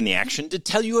break in the action to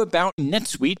tell you about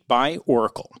NetSuite by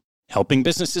Oracle, helping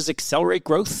businesses accelerate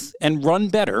growth and run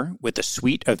better with a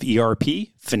suite of ERP,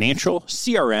 financial,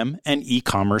 CRM, and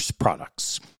e-commerce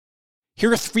products.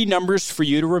 Here are 3 numbers for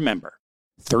you to remember: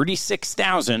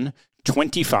 36,000,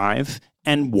 25,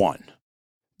 and 1.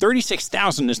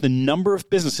 36,000 is the number of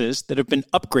businesses that have been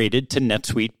upgraded to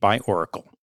NetSuite by Oracle.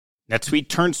 NetSuite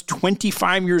turns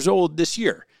 25 years old this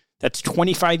year. That's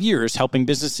 25 years helping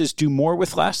businesses do more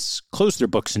with less, close their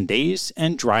books in days,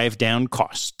 and drive down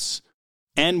costs.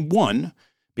 And 1,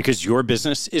 because your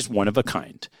business is one of a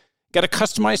kind. Get a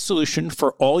customized solution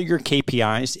for all your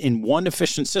KPIs in one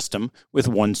efficient system with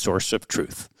one source of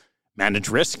truth. Manage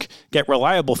risk, get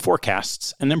reliable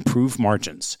forecasts, and improve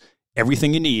margins.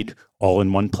 Everything you need, all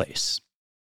in one place.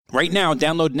 Right now,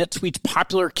 download NetSuite's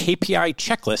popular KPI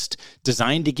checklist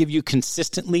designed to give you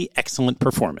consistently excellent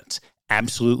performance,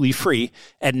 absolutely free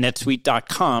at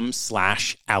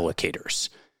netsuite.com/allocators.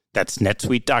 That's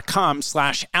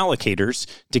netsuite.com/allocators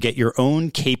to get your own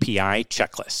KPI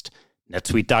checklist.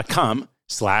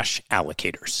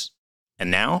 netsuite.com/allocators.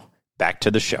 And now, back to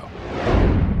the show.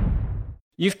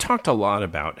 You've talked a lot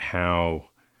about how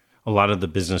a lot of the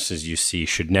businesses you see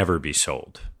should never be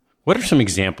sold. What are some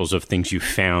examples of things you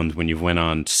found when you went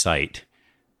on site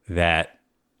that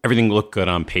everything looked good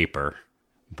on paper,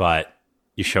 but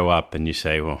you show up and you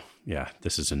say, well, yeah,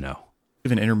 this is a no?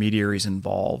 Even intermediaries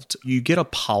involved, you get a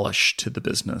polish to the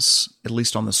business, at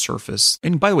least on the surface.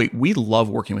 And by the way, we love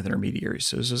working with intermediaries.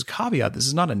 So there's a caveat. This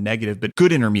is not a negative, but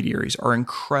good intermediaries are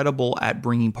incredible at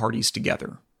bringing parties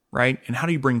together. Right? And how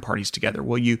do you bring parties together?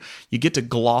 Well, you get to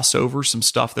gloss over some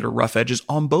stuff that are rough edges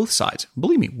on both sides.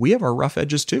 Believe me, we have our rough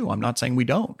edges too. I'm not saying we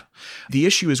don't. The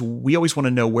issue is we always want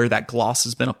to know where that gloss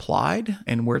has been applied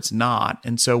and where it's not.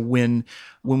 And so when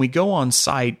we go on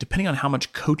site, depending on how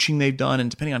much coaching they've done and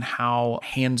depending on how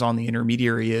hands-on the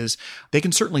intermediary is, they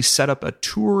can certainly set up a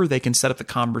tour. They can set up the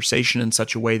conversation in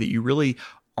such a way that you really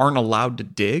aren't allowed to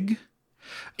dig.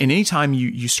 And anytime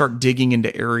you start digging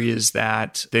into areas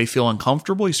that they feel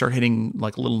uncomfortable, you start hitting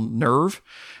like a little nerve,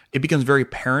 it becomes very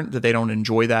apparent that they don't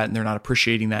enjoy that and they're not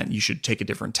appreciating that, and you should take a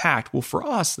different tact. Well, for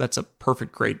us, that's a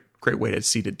perfect, great way to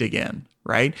see to dig in,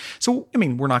 right? So, I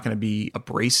mean, we're not going to be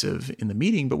abrasive in the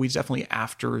meeting, but we definitely,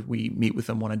 after we meet with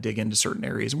them, want to dig into certain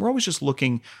areas. And we're always just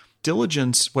looking.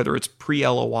 Diligence, whether it's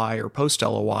pre-LOI or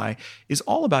post-LOI, is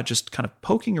all about just kind of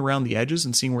poking around the edges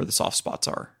and seeing where the soft spots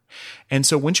are. And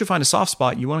so once you find a soft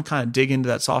spot, you want to kind of dig into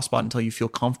that soft spot until you feel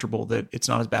comfortable that it's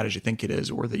not as bad as you think it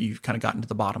is, or that you've kind of gotten to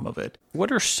the bottom of it.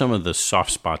 What are some of the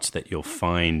soft spots that you'll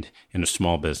find in a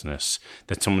small business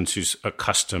that someone who's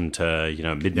accustomed to,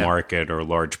 mid-market or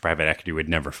large private equity would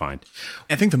never find?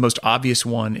 I think the most obvious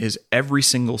one is every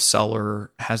single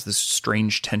seller has this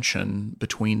strange tension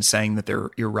between saying that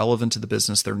they're irrelevant to the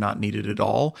business, they're not needed at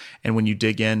all, and when you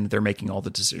dig in, they're making all the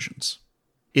decisions.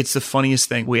 It's the funniest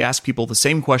thing. We ask people the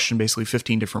same question basically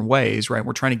 15 different ways, right?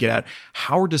 We're trying to get at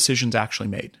how are decisions actually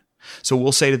made? So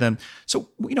we'll say to them, so,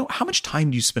 how much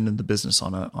time do you spend in the business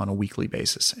on a weekly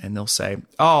basis? And they'll say,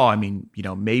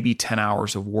 maybe 10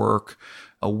 hours of work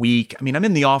a week. I mean, I'm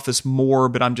in the office more,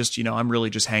 but I'm just, I'm really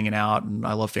just hanging out, and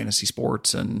I love fantasy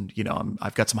sports, and,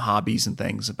 I've got some hobbies and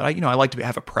things, but I like to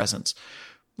have a presence.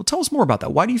 Well, tell us more about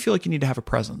that. Why do you feel like you need to have a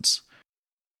presence?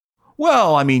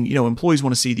 Well, I mean, employees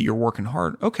want to see that you're working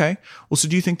hard. Okay. Well, so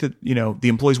do you think that, the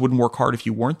employees wouldn't work hard if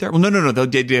you weren't there? Well, no,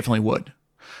 they definitely would.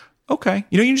 Okay.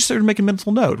 You just sort of make a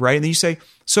mental note, right? And then you say,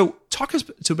 so talk us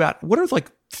to about what are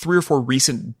like 3 or 4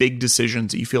 recent big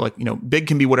decisions that you feel like, big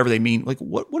can be whatever they mean. Like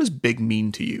what does big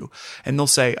mean to you? And they'll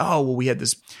say, oh, well, we had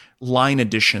this line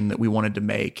addition that we wanted to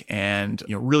make, and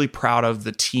really proud of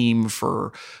the team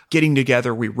for getting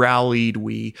together. We rallied,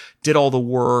 we did all the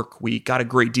work, we got a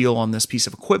great deal on this piece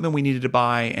of equipment we needed to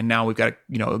buy, and now we've got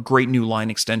a great new line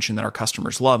extension that our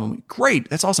customers love. And great,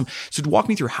 that's awesome. So walk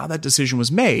me through how that decision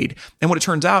was made. And what it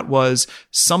turns out was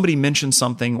somebody mentioned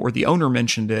something, or the owner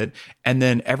mentioned it, and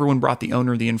then everyone brought the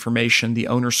owner the information. The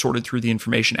owner sorted through the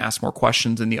information, asked more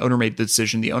questions, and the owner made the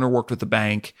decision. The owner worked with the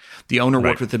bank, the owner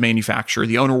worked with the manufacturer,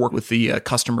 the owner worked with the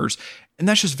customers. And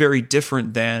that's just very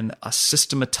different than a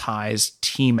systematized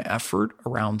team effort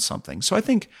around something. So I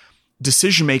think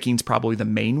decision making is probably the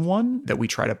main one that we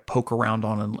try to poke around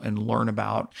on and learn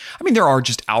about. I mean, there are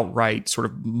just outright sort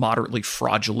of moderately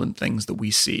fraudulent things that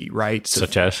we see, right? So,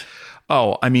 such as?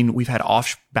 Oh, I mean, we've had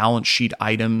off-balance sheet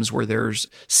items where there's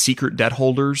secret debt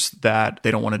holders that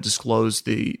they don't want to disclose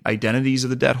the identities of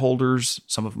the debt holders,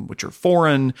 some of them which are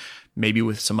foreign, maybe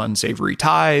with some unsavory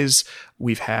ties.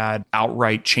 We've had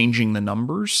outright changing the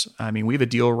numbers. I mean, we have a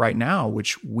deal right now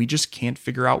which we just can't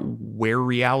figure out where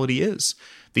reality is.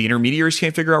 The intermediaries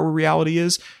can't figure out where reality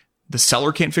is. The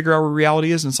seller can't figure out where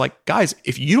reality is. And it's like, guys,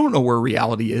 if you don't know where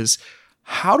reality is,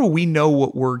 how do we know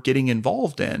what we're getting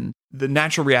involved in? The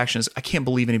natural reaction is, I can't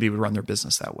believe anybody would run their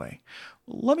business that way.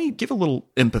 Let me give a little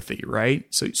empathy, right?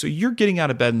 So you're getting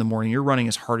out of bed in the morning, you're running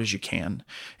as hard as you can,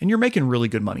 and you're making really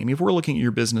good money. I mean, if we're looking at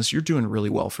your business, you're doing really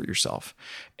well for yourself.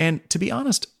 And to be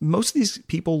honest, most of these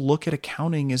people look at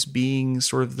accounting as being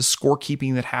sort of the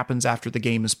scorekeeping that happens after the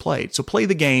game is played. So play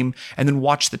the game and then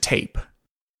watch the tape.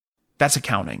 That's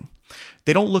accounting.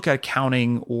 They don't look at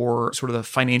accounting or sort of the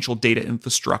financial data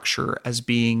infrastructure as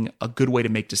being a good way to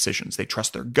make decisions. They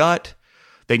trust their gut.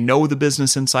 They know the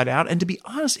business inside out. And to be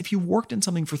honest, if you've worked in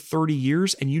something for 30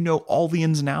 years and you know all the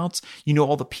ins and outs, you know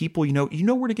all the people, you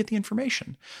know where to get the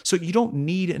information. So you don't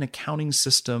need an accounting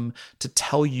system to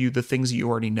tell you the things that you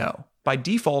already know. By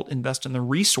default, invest in the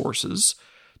resources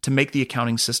to make the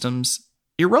accounting systems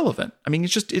irrelevant. I mean,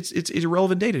 it's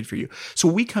irrelevant data for you. So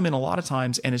we come in a lot of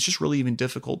times and it's just really even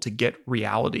difficult to get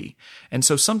reality. And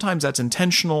so sometimes that's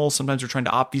intentional. Sometimes we're trying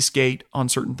to obfuscate on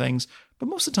certain things, but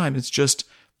most of the time it's just,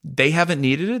 they haven't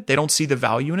needed it. They don't see the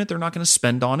value in it. They're not going to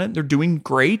spend on it. They're doing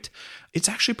great. It's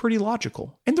actually pretty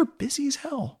logical and they're busy as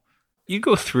hell. You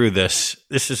go through this.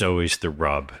 This is always the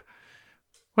rub.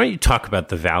 Why don't you talk about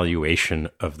the valuation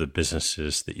of the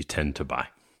businesses that you tend to buy?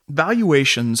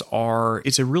 Valuations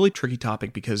it's a really tricky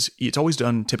topic because it's always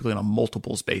done typically on a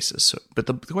multiples basis. But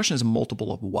the question is a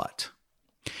multiple of what?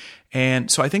 And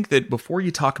so I think that before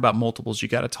you talk about multiples, you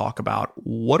got to talk about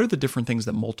what are the different things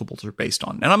that multiples are based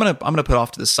on. And I'm gonna put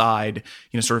off to the side,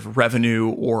 sort of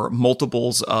revenue or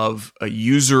multiples of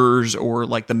users or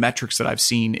like the metrics that I've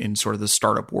seen in sort of the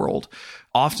startup world.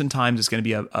 Oftentimes it's going to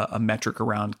be a metric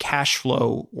around cash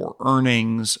flow or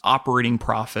earnings, operating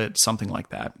profit, something like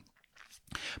that.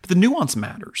 But the nuance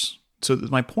matters. So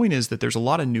my point is that there's a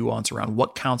lot of nuance around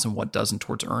what counts and what doesn't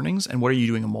towards earnings, and what are you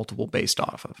doing a multiple based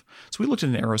off of. So we looked at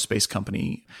an aerospace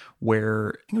company where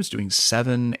I think it was doing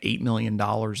 $7-8 million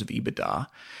of EBITDA.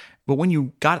 But when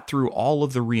you got through all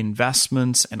of the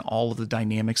reinvestments and all of the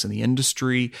dynamics in the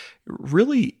industry,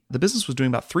 really the business was doing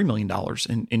about $3 million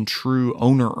in true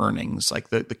owner earnings, like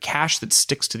the cash that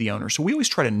sticks to the owner. So we always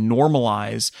try to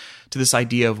normalize to this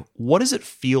idea of what does it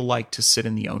feel like to sit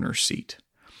in the owner's seat?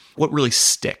 What really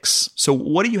sticks? So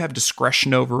what do you have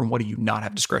discretion over and what do you not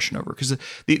have discretion over? Because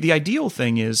the ideal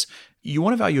thing is you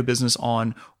want to value a business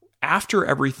on after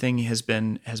everything has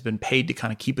been paid to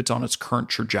kind of keep it on its current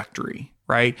trajectory,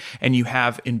 right? And you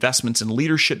have investments in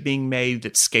leadership being made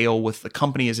that scale with the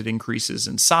company as it increases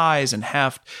in size and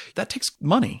heft. That takes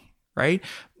money, right?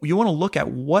 You want to look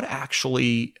at what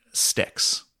actually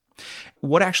sticks.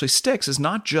 What actually sticks is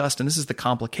not just, and this is the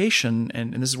complication,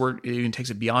 and this is where it even takes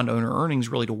it beyond owner earnings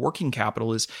really to working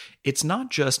capital, is it's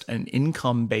not just an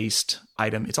income-based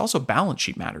item, it's also balance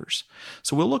sheet matters.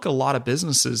 So we'll look at a lot of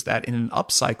businesses that in an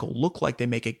upcycle look like they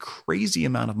make a crazy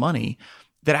amount of money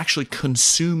that actually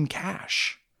consume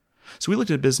cash. So we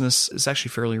looked at a business, it's actually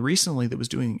fairly recently, that was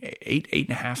doing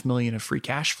 $8.5 million of free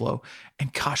cash flow.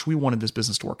 And gosh, we wanted this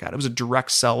business to work out. It was a direct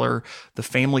seller. The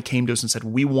family came to us and said,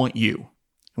 "We want you."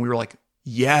 And we were like,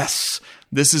 yes,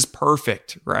 this is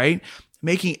perfect, right?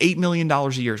 Making $8 million a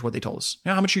year is what they told us.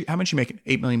 Now, how much you making?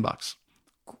 $8 million.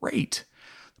 Great.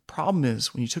 The Problem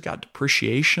is when you took out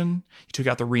depreciation, you took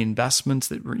out the reinvestments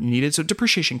that were needed. So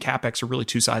depreciation, CapEx are really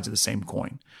two sides of the same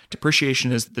coin.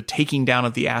 Depreciation is the taking down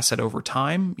of the asset over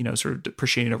time, sort of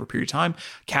depreciating over a period of time.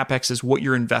 CapEx is what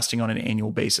you're investing on an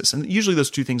annual basis. And usually those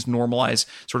two things normalize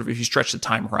sort of if you stretch the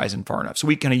time horizon far enough. So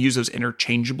we kind of use those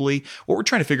interchangeably. What we're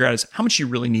trying to figure out is how much you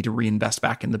really need to reinvest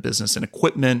back in the business and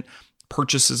equipment,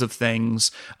 purchases of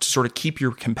things to sort of keep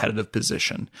your competitive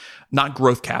position. Not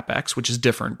growth CapEx, which is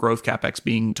different. Growth CapEx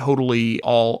being totally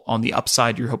all on the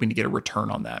upside. You're hoping to get a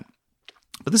return on that.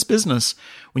 But this business,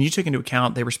 when you took into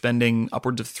account, they were spending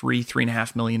upwards of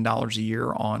 $3.5 million a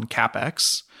year on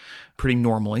CapEx pretty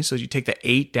normally. So you take the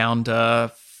 8 down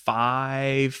to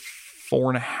 5,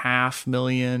 4.5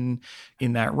 million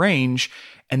in that range.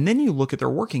 And then you look at their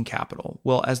working capital.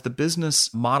 Well, as the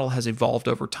business model has evolved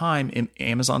over time,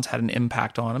 Amazon's had an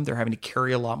impact on them. They're having to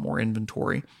carry a lot more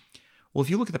inventory. Well, if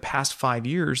you look at the past 5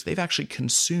 years, they've actually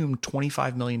consumed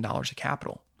 $25 million of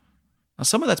capital. Now,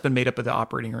 some of that's been made up of the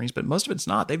operating earnings, but most of it's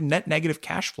not. They've net negative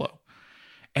cash flow.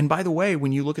 And by the way,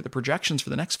 when you look at the projections for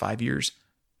the next 5 years,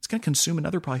 it's going to consume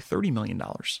another probably $30 million.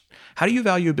 How do you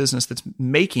value a business that's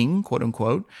making, quote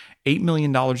unquote, $8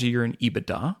 million a year in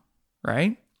EBITDA,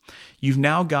 right? You've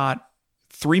now got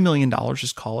 $3 million,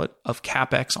 just call it, of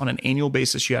CapEx on an annual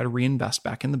basis you had to reinvest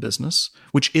back in the business,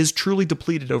 which is truly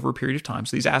depleted over a period of time.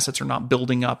 So these assets are not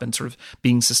building up and sort of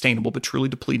being sustainable, but truly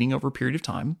depleting over a period of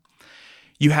time.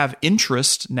 You have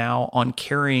interest now on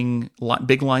carrying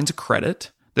big lines of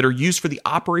credit that are used for the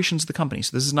operations of the company.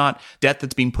 So this is not debt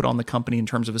that's being put on the company in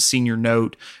terms of a senior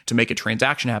note to make a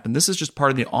transaction happen. This is just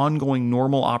part of the ongoing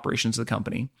normal operations of the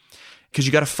company, because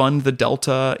you got to fund the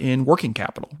delta in working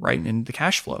capital, right? In the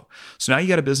cash flow. So now you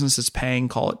got a business that's paying,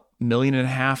 call it $1.5 million,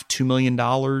 $2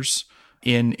 million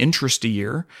in interest a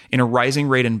year in a rising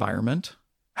rate environment.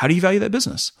 How do you value that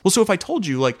business? Well, so if I told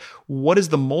you, like, what is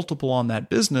the multiple on that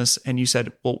business? And you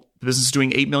said, well, the business is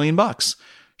doing $8 million.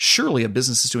 Surely a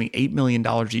business is doing $8 million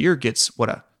a year gets what,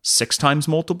 a 6 times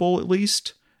multiple at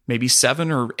least? Maybe 7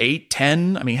 or 8,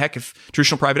 10. I mean, heck, if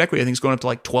traditional private equity, I think it's going up to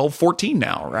like 12, 14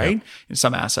 now, right? Yep. In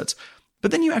some assets. But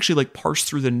then you actually like parse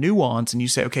through the nuance and you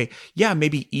say, okay, yeah,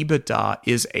 maybe EBITDA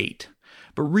is 8,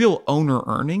 but real owner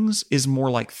earnings is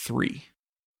more like 3.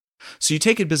 So you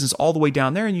take a business all the way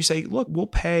down there and you say, look, we'll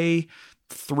pay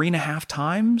 3.5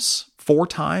 times, 4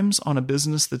 times on a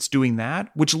business that's doing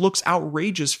that, which looks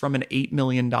outrageous from an $8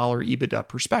 million EBITDA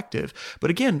perspective.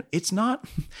 But again, it's not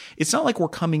like we're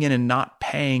coming in and not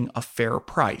paying a fair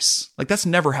price. Like, that's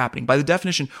never happening. By the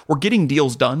definition, we're getting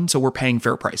deals done, so we're paying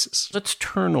fair prices. Let's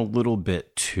turn a little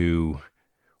bit to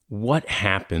what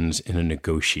happens in a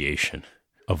negotiation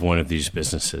of one of these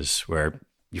businesses where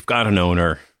you've got an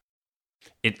owner,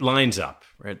 it lines up,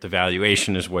 right? The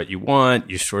valuation is what you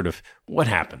want. What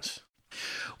happens?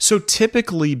 So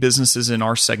typically businesses in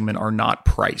our segment are not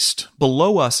priced.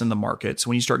 Below us in the market, so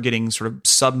when you start getting sort of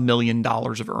sub $1 million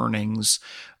of earnings,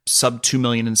 sub $2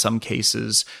 million in some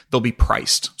cases, they'll be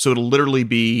priced. So it'll literally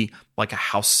be like a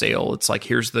house sale. It's like,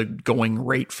 here's the going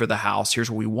rate for the house. Here's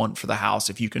what we want for the house.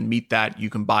 If you can meet that, you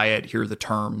can buy it. Here are the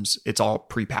terms. It's all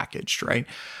prepackaged, right?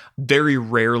 Very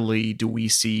rarely do we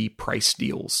see price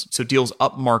deals. So deals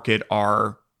up market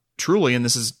are truly, and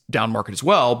this is down market as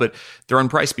well, but they're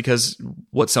unpriced because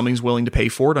what somebody's willing to pay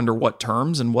for it under what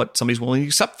terms and what somebody's willing to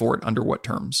accept for it under what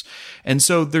terms. And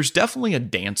so there's definitely a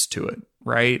dance to it,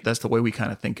 right? That's the way we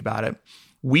kind of think about it.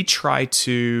 We try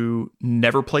to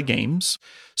never play games.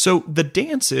 So the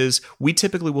dance is we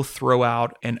typically will throw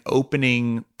out an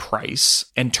opening price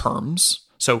and terms.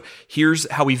 So here's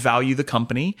how we value the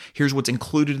company. Here's what's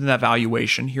included in that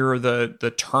valuation. Here are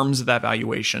the terms of that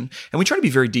valuation. And we try to be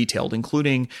very detailed,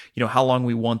 including, how long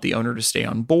we want the owner to stay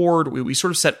on board. We sort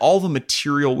of set all the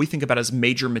material we think about as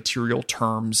major material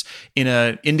terms in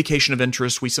an indication of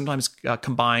interest. We sometimes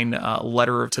combine a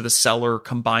letter to the seller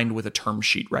combined with a term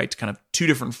sheet, right? To kind of 2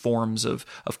 different forms of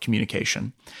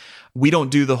communication. We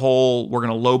don't do the whole, we're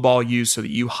going to lowball you so that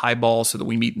you highball so that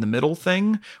we meet in the middle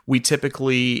thing. We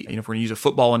typically, if we're going to use a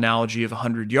football analogy of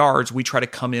 100 yards, we try to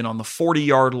come in on the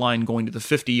 40-yard line going to the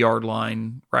 50-yard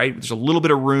line, right? There's a little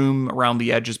bit of room around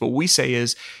the edges. But what we say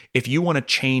is, if you want to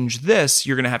change this,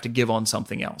 you're going to have to give on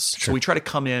something else. Sure. So we try to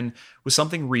come in with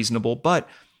something reasonable, but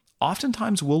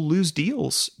oftentimes we'll lose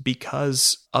deals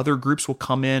because other groups will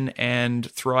come in and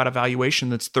throw out a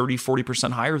valuation that's 30,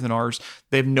 40% higher than ours.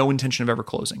 They have no intention of ever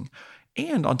closing.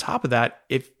 And on top of that,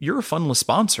 if you're a fundless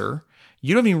sponsor,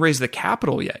 you haven't even raised the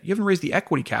capital yet. You haven't raised the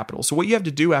equity capital. So what you have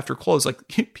to do after close, like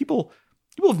people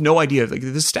have no idea. Like,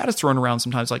 the stat is thrown around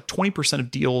sometimes, like 20% of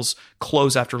deals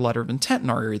close after letter of intent in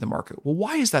our area of the market. Well,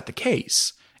 why is that the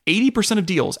case? 80% of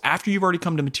deals after you've already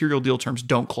come to material deal terms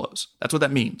don't close. That's what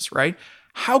that means, right?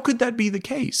 How could that be the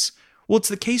case? Well, it's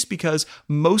the case because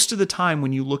most of the time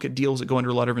when you look at deals that go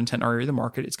under letter of intent in our area of the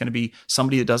market, it's going to be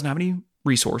somebody that doesn't have any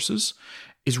resources,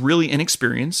 is really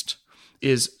inexperienced,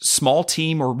 is small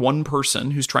team or one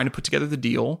person who's trying to put together the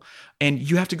deal. And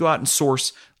you have to go out and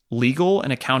source legal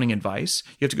and accounting advice.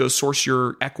 You have to go source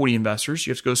your equity investors.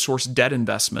 You have to go source debt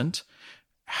investment.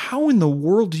 How in the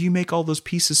world do you make all those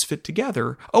pieces fit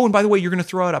together? Oh, and by the way, you're going to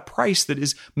throw out a price that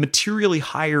is materially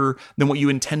higher than what you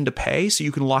intend to pay so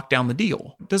you can lock down the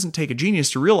deal. It doesn't take a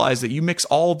genius to realize that you mix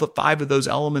all the 5 of those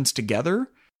elements together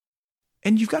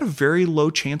and you've got a very low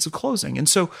chance of closing. And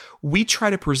so we try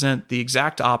to present the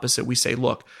exact opposite. We say,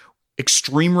 look,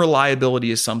 extreme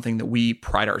reliability is something that we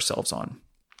pride ourselves on.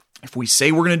 If we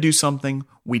say we're going to do something,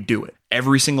 we do it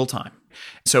every single time.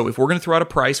 So if we're going to throw out a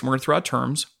price and we're going to throw out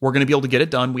terms, we're going to be able to get it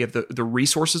done. We have the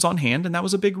resources on hand. And that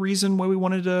was a big reason why we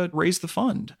wanted to raise the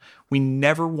fund. We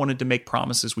never wanted to make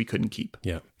promises we couldn't keep.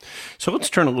 Yeah. So let's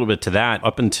turn a little bit to that.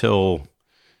 Up until,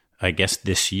 I guess,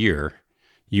 this year,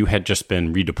 you had just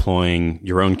been redeploying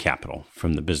your own capital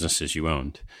from the businesses you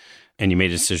owned. And you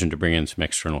made a decision to bring in some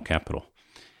external capital.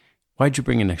 Why'd you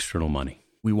bring in external money?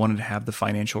 We wanted to have the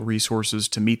financial resources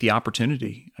to meet the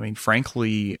opportunity. I mean,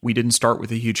 frankly, we didn't start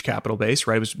with a huge capital base,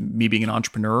 right? It was me being an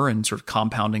entrepreneur and sort of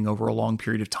compounding over a long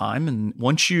period of time. And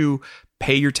once you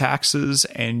pay your taxes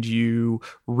and you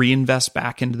reinvest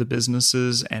back into the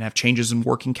businesses and have changes in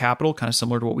working capital, kind of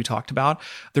similar to what we talked about,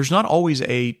 there's not always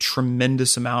a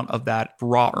tremendous amount of that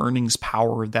raw earnings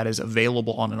power that is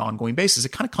available on an ongoing basis.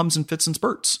 It kind of comes in fits and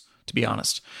spurts, to be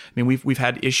honest. I mean, we've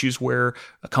had issues where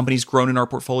a company's grown in our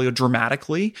portfolio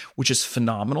dramatically, which is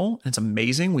phenomenal. It's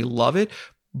amazing. We love it,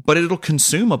 but it'll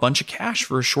consume a bunch of cash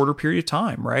for a shorter period of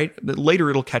time, right? But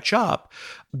later it'll catch up.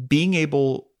 Being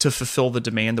able to fulfill the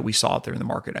demand that we saw out there in the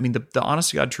market. I mean, the honest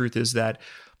to God truth is that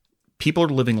people are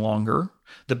living longer.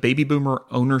 The baby boomer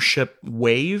ownership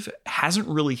wave hasn't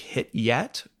really hit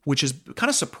yet, which has kind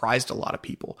of surprised a lot of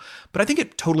people. But I think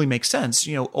it totally makes sense.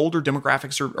 You know, older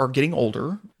demographics are getting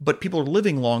older, but people are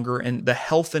living longer, and the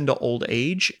health into old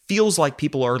age feels like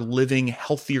people are living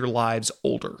healthier lives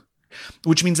older,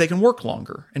 which means they can work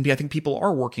longer. And I think people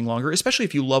are working longer, especially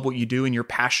if you love what you do and your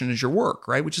passion is your work,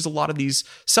 right? Which is a lot of these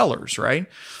sellers, right?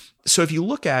 So if you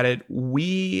look at it,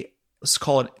 let's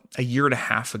call it a year and a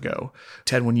half ago,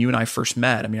 Ted, when you and I first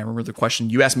met, I mean, I remember the question,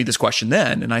 you asked me this question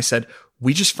then, and I said,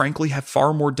 we just frankly have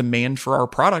far more demand for our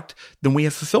product than we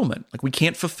have fulfillment. Like, we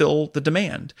can't fulfill the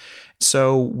demand.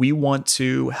 So we want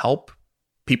to help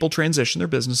people transition their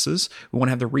businesses. We want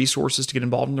to have the resources to get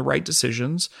involved in the right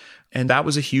decisions. And that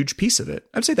was a huge piece of it.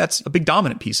 I'd say that's a big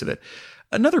dominant piece of it.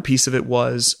 Another piece of it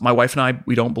was my wife and I,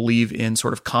 we don't believe in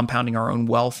sort of compounding our own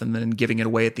wealth and then giving it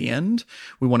away at the end.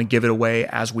 We want to give it away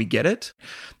as we get it.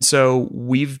 So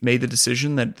we've made the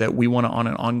decision that we want to, on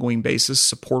an ongoing basis,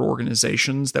 support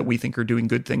organizations that we think are doing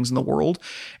good things in the world.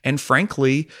 And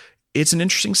frankly, it's an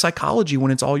interesting psychology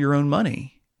when it's all your own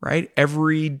money, right?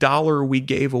 Every dollar we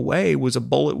gave away was a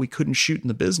bullet we couldn't shoot in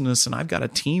the business. And I've got a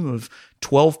team of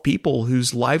 12 people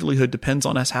whose livelihood depends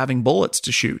on us having bullets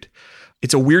to shoot.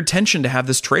 It's a weird tension to have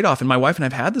this trade-off. And my wife and I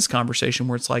have had this conversation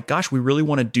where it's like, gosh, we really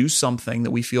want to do something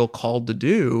that we feel called to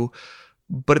do.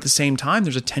 But at the same time,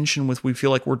 there's a tension with, we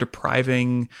feel like we're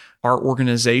depriving our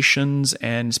organizations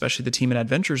and especially the team at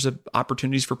Adventures of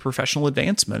opportunities for professional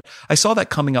advancement. I saw that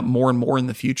coming up more and more in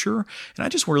the future, and I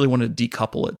just really wanted to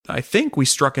decouple it. I think we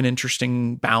struck an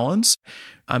interesting balance.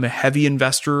 I'm a heavy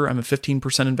investor. I'm a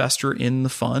 15% investor in the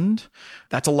fund.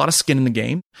 That's a lot of skin in the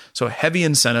game. So a heavy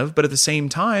incentive, but at the same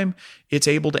time, it's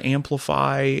able to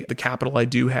amplify the capital I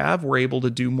do have. We're able to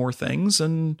do more things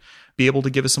and be able to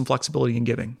give us some flexibility in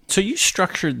giving. So you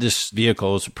structured this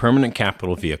vehicle as a permanent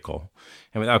capital vehicle.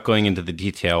 And without going into the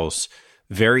details,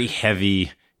 very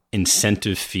heavy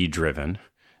incentive fee driven,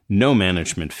 no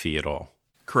management fee at all.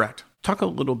 Correct. Talk a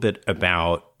little bit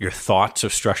about your thoughts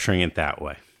of structuring it that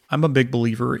way. I'm a big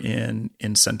believer in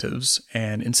incentives,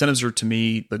 and incentives are, to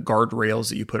me, the guardrails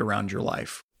that you put around your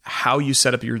life. How you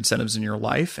set up your incentives in your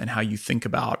life and how you think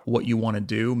about what you want to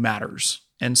do matters.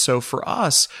 And so for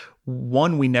us,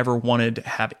 one, we never wanted to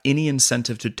have any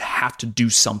incentive to have to do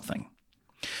something.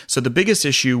 So the biggest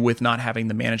issue with not having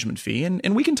the management fee,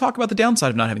 and we can talk about the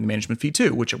downside of not having the management fee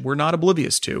too, which we're not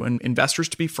oblivious to. And investors,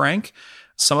 to be frank,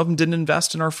 some of them didn't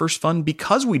invest in our first fund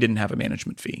because we didn't have a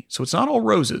management fee. So it's not all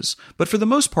roses. But for the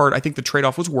most part, I think the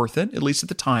trade-off was worth it, at least at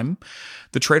the time.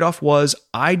 The trade-off was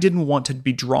I didn't want to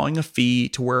be drawing a fee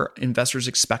to where investors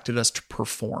expected us to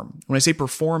perform. When I say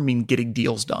perform, I mean getting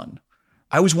deals done.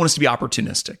 I always want us to be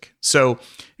opportunistic. So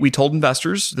we told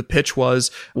investors, the pitch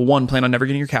was, well, one, plan on never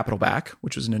getting your capital back,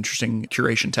 which was an interesting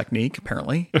curation technique,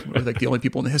 apparently. We're like the only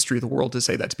people in the history of the world to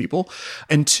say that to people.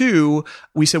 And two,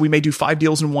 we said we may do 5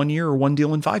 deals in 1 year or 1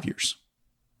 deal in 5 years.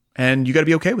 And you got to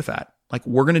be okay with that. Like,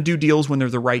 we're going to do deals when they're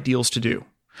the right deals to do.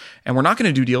 And we're not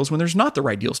going to do deals when there's not the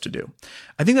right deals to do.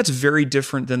 I think that's very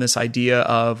different than this idea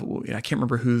of, I can't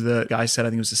remember who the guy said, I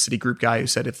think it was the Citigroup guy who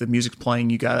said, if the music's playing,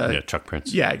 you got to... Yeah, Chuck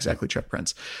Prince. Yeah, exactly, Chuck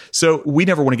Prince. So we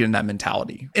never want to get in that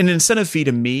mentality. And an incentive fee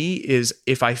to me is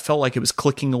if I felt like it was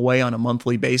clicking away on a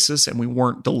monthly basis and we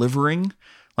weren't delivering,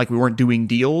 like we weren't doing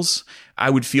deals, I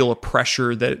would feel a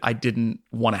pressure that I didn't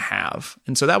want to have.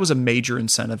 And so that was a major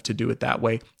incentive to do it that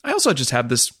way. I also just have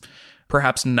this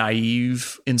perhaps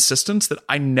naive insistence that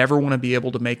I never want to be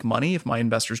able to make money if my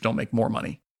investors don't make more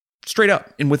money. Straight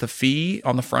up. And with a fee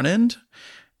on the front end,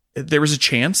 there was a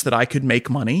chance that I could make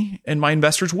money and my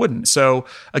investors wouldn't. So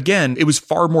again, it was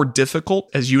far more difficult,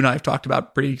 as you and I have talked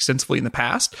about pretty extensively in the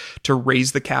past, to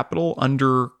raise the capital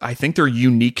under, I think they're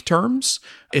unique terms,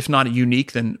 if not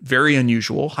unique, then very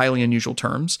unusual, highly unusual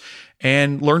terms,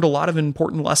 and learned a lot of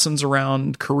important lessons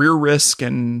around career risk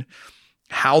and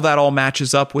how that all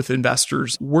matches up with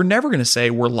investors. We're never going to say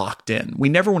we're locked in. We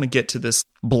never want to get to this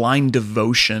blind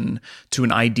devotion to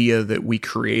an idea that we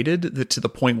created, that to the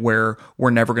point where we're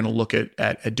never going to look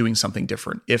at doing something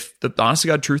different. If the honest to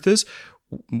God truth is,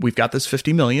 we've got this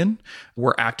 $50 million,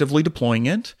 we're actively deploying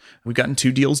it. We've gotten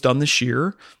 2 deals done this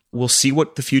year. We'll see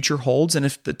what the future holds. And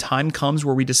if the time comes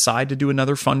where we decide to do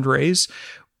another fundraise,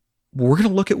 we're going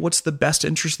to look at what's the best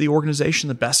interest of the organization,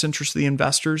 the best interest of the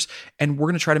investors, and we're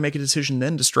going to try to make a decision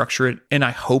then to structure it. And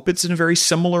I hope it's in a very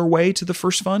similar way to the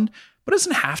first fund, but it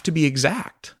doesn't have to be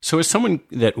exact. So as someone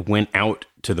that went out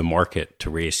to the market to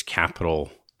raise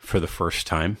capital for the first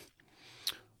time,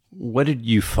 what did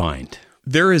you find?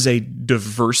 There is a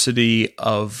diversity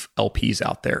of LPs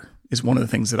out there, is one of the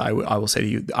things that I will say to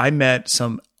you. I met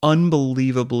some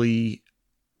unbelievably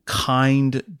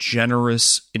kind,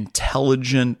 generous,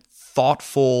 intelligent,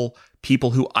 thoughtful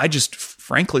people who I just,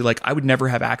 frankly, like I would never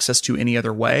have access to any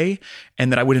other way,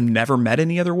 and that I would have never met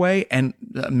any other way. And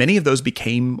many of those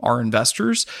became our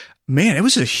investors. Man, it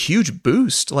was a huge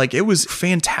boost. Like, it was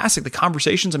fantastic. The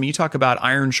conversations, I mean, you talk about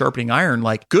iron sharpening iron,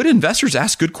 like good investors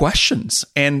ask good questions.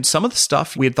 And some of the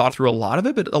stuff, we had thought through a lot of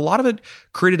it, but a lot of it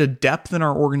created a depth in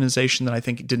our organization that I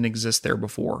think didn't exist there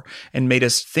before, and made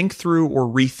us think through or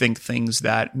rethink things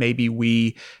that maybe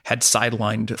we had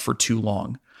sidelined for too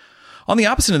long. On the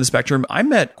opposite end of the spectrum, I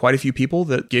met quite a few people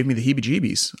that gave me the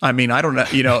heebie-jeebies. I mean, I don't know,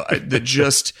 that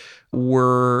just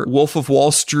were Wolf of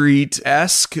Wall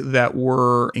Street-esque, that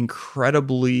were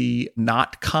incredibly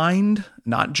not kind,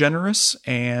 not generous,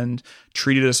 and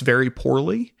treated us very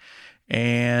poorly.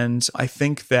 And I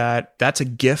think that that's a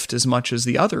gift as much as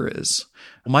the other is.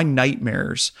 My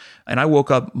nightmares, and I woke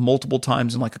up multiple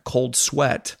times in like a cold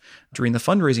sweat during the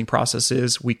fundraising process,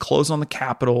 is we close on the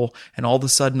capital and all of a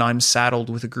sudden I'm saddled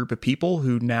with a group of people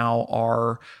who now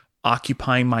are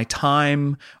occupying my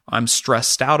time. I'm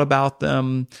stressed out about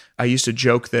them. I used to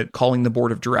joke that calling the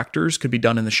board of directors could be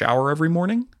done in the shower every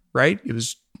morning, right? It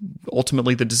was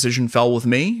ultimately the decision fell with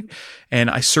me. And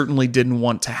I certainly didn't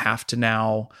want to have to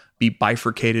now be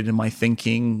bifurcated in my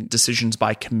thinking, decisions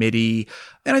by committee.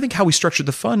 And I think how we structured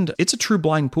the fund, it's a true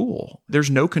blind pool. There's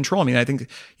no control. I mean, I think,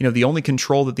 the only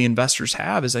control that the investors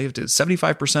have is they have to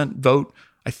 75% vote,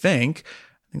 I think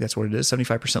that's what it is,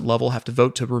 75% level have to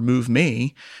vote to remove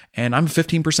me. And I'm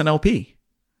 15% LP,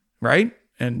 right?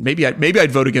 And maybe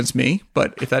I'd vote against me,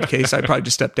 but if that case, I'd probably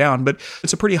just step down. But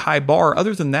it's a pretty high bar.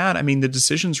 Other than that, I mean, the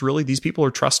decisions really, these people are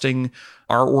trusting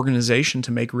our organization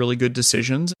to make really good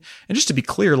decisions. And just to be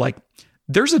clear, like,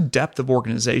 there's a depth of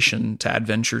organization to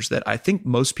Adventures that I think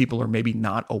most people are maybe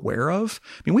not aware of.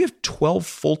 I mean, we have 12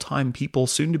 full-time people,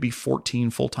 soon to be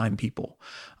 14 full-time people.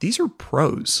 These are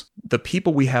pros. The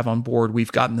people we have on board,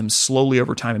 we've gotten them slowly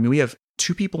over time. I mean, we have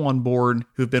 2 people on board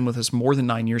who've been with us more than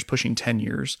 9 years, pushing 10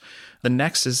 years. The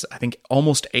next is, I think,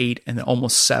 almost 8 and then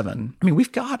almost 7. I mean,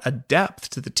 we've got a depth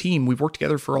to the team. We've worked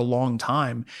together for a long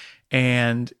time,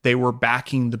 and they were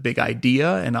backing the big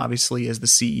idea. And obviously, as the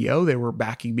CEO, they were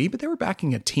backing me, but they were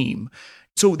backing a team.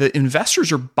 So the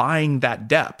investors are buying that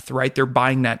depth, right? They're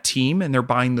buying that team, and they're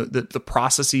buying the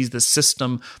processes, the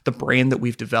system, the brand that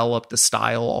we've developed, the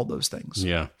style, all those things.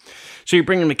 Yeah. So you're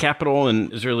bringing the capital,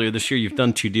 and as earlier this year, you've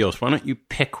done 2 deals. Why don't you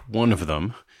pick one of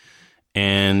them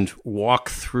and walk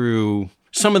through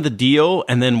some of the deal,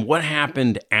 and then what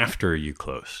happened after you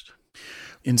closed?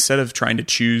 Instead of trying to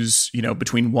choose,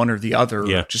 between one or the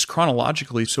other, just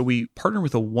chronologically. So we partnered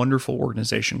with a wonderful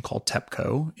organization called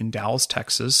TEPCO in Dallas,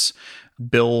 Texas.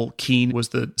 Bill Keene was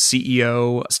the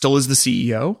CEO, still is the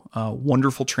CEO.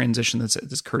 Wonderful transition that's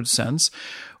occurred since.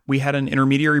 We had an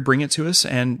intermediary bring it to us,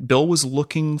 and Bill was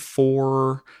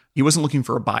he wasn't looking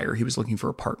for a buyer. He was looking for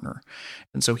a partner.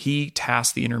 And so he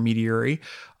tasked the intermediary,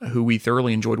 who we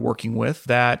thoroughly enjoyed working with,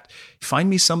 that find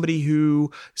me somebody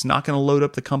who is not going to load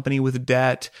up the company with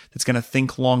debt, that's going to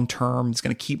think long-term, that's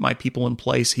going to keep my people in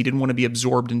place. He didn't want to be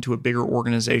absorbed into a bigger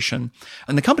organization.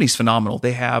 And the company's phenomenal.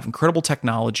 They have incredible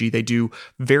technology. They do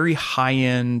very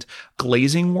high-end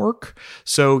glazing work.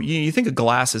 So you think of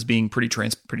glass as being pretty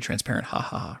transparent,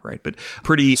 right? But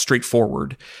pretty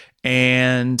straightforward.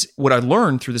 And what I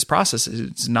learned through this process is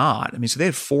it's not. I mean, so they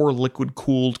have 4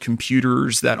 liquid-cooled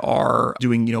computers that are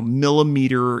doing,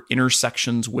 millimeter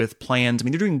intersections with plans. I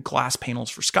mean, they're doing glass panels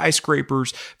for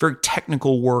skyscrapers, very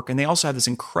technical work. And they also have this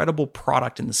incredible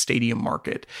product in the stadium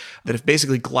market that if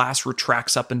basically glass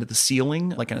retracts up into the ceiling,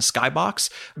 like in a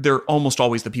skybox, they're almost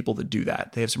always the people that do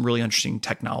that. They have some really interesting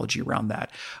technology around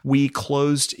that. We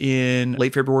closed in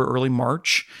late February, early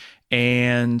March.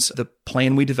 And the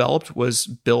plan we developed was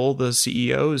Bill, the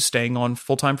CEO, is staying on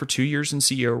full-time for 2 years in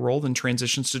CEO role, then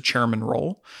transitions to chairman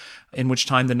role, in which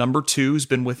time the number 2 has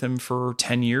been with him for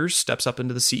 10 years, steps up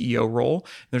into the CEO role.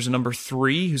 There's a number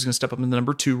 3 who's going to step up into the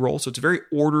number 2 role. So it's very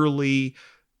orderly.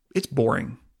 It's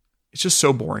boring. It's just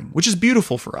so boring, which is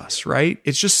beautiful for us, right?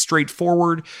 It's just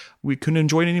straightforward. We couldn't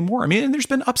enjoy it anymore. I mean, and there's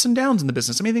been ups and downs in the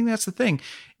business. I mean, I think that's the thing.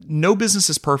 No business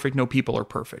is perfect. No people are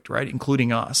perfect, right?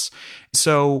 Including us.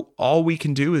 So all we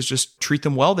can do is just treat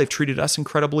them well. They've treated us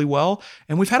incredibly well.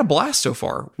 And we've had a blast so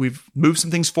far. We've moved some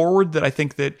things forward that I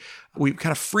think that we've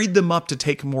kind of freed them up to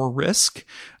take more risk.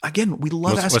 Again, we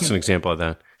love asking. What's an example of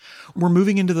that? We're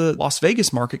moving into the Las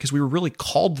Vegas market because we were really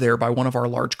called there by one of our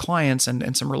large clients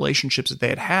and some relationships that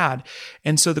they had.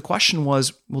 And so the question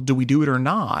was, well, do we do it or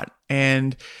not?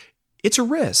 And it's a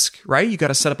risk, right? You got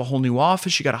to set up a whole new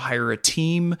office. You got to hire a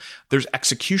team. There's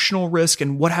executional risk.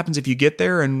 And what happens if you get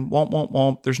there and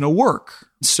there's no work?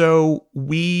 So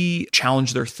we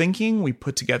challenged their thinking. We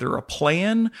put together a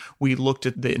plan. We looked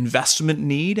at the investment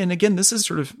need. And again, this is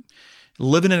sort of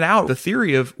living it out, the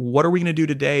theory of what are we going to do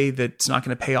today that's not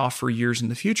going to pay off for years in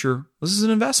the future? This is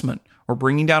an investment. We're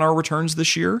bringing down our returns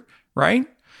this year, right?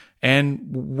 And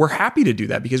we're happy to do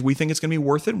that because we think it's going to be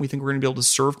worth it. And we think we're going to be able to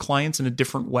serve clients in a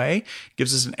different way. It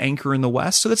gives us an anchor in the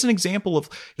West. So that's an example of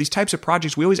these types of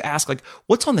projects. We always ask, like,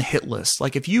 what's on the hit list?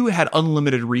 Like, if you had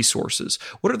unlimited resources,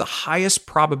 what are the highest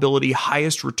probability,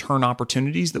 highest return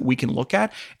opportunities that we can look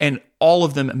at? And all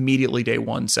of them immediately day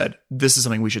one said, this is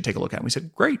something we should take a look at. And we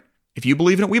said, great. If you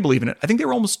believe in it, we believe in it. I think they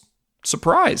were almost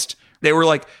surprised. They were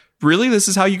like, really? This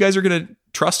is how you guys are going to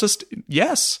trust us?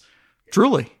 Yes,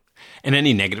 truly. And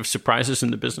any negative surprises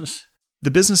in the business?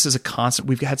 The business is a constant.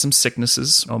 We've had some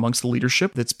sicknesses amongst the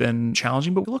leadership that's been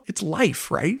challenging, but look, it's life,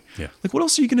 right? Yeah. Like, what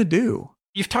else are you going to do?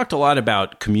 You've talked a lot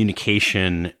about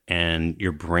communication and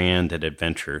your brand at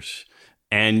Adventures,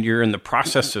 and you're in the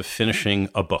process of finishing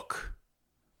a book.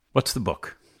 What's the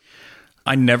book?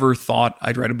 I never thought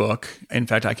I'd write a book. In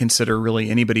fact, I consider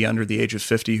really anybody under the age of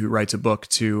 50 who writes a book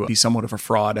to be somewhat of a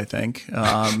fraud, I think,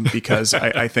 because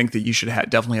I think that you should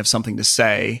definitely have something to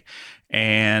say.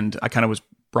 And I kind of was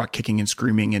brought kicking and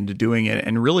screaming into doing it.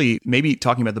 And really, maybe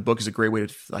talking about the book is a great way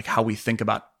to like how we think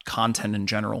about content in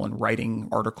general and writing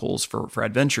articles for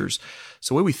Adventures.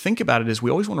 So the way we think about it is we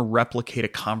always want to replicate a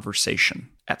conversation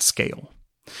at scale.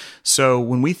 So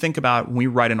when we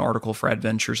write an article for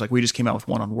Adventures, like we just came out with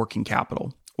one on working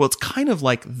capital. Well, it's kind of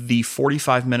like the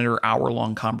 45-minute or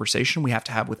hour-long conversation we have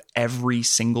to have with every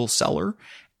single seller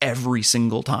every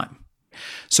single time.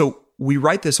 So we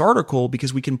write this article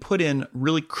because we can put in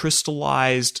really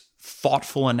crystallized,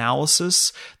 thoughtful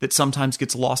analysis that sometimes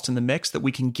gets lost in the mix that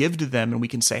we can give to them, and we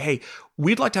can say, hey,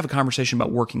 we'd like to have a conversation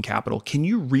about working capital. Can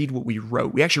you read what we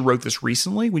wrote? We actually wrote this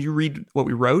recently. Will you read what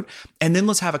we wrote? And then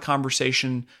let's have a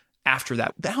conversation after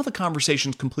that. Now the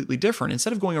conversation is completely different.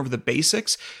 Instead of going over the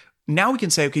basics, now we can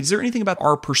say, okay, is there anything about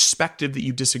our perspective that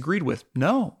you disagreed with?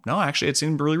 No, actually, it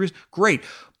seemed really reasonable. Great.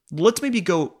 Let's maybe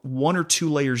go 1 or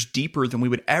 2 layers deeper than we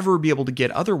would ever be able to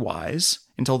get otherwise,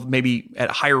 until maybe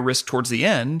at higher risk towards the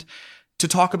end, to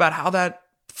talk about how that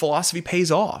philosophy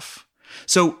pays off.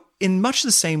 So in much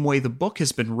the same way the book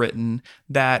has been written,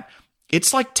 that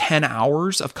it's like 10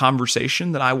 hours of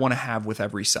conversation that I want to have with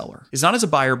every seller. It's not as a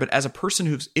buyer, but as a person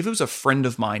if it was a friend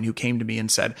of mine who came to me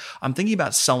and said, I'm thinking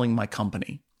about selling my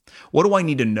company. What do I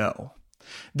need to know?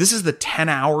 This is the 10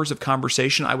 hours of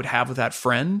conversation I would have with that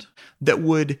friend that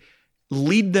would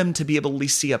lead them to be able to at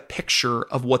least see a picture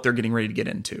of what they're getting ready to get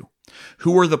into.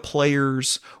 Who are the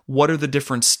players? What are the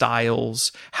different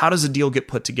styles? How does a deal get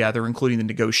put together, including the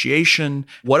negotiation?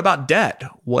 What about debt?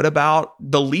 What about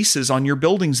the leases on your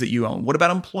buildings that you own? What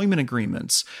about employment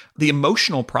agreements? The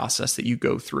emotional process that you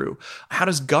go through? How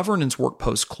does governance work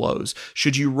post-close?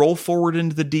 Should you roll forward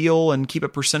into the deal and keep a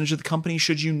percentage of the company?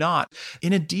 Should you not?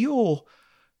 In a deal,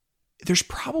 there's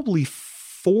probably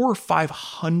 400 or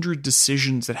 500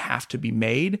 decisions that have to be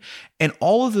made, and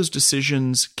all of those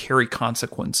decisions carry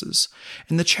consequences.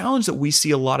 And the challenge that we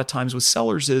see a lot of times with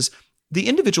sellers is the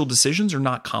individual decisions are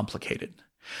not complicated.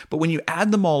 But when you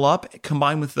add them all up,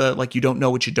 combined with the you don't know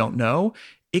what you don't know,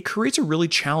 it creates a really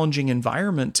challenging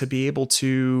environment to be able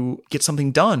to get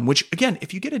something done, which again,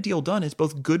 if you get a deal done, it's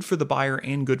both good for the buyer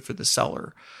and good for the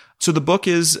seller. So the book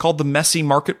is called The Messy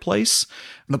Marketplace.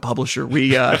 I'm the publisher.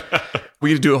 We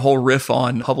do a whole riff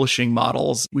on publishing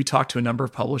models. We talked to a number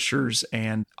of publishers,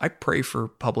 and I pray for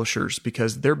publishers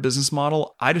because their business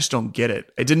model, I just don't get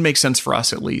it. It didn't make sense for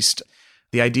us, at least.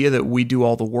 The idea that we do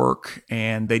all the work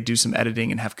and they do some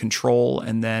editing and have control,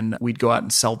 and then we'd go out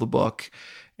and sell the book,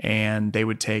 and they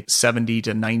would take 70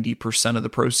 to 90% of the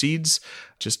proceeds,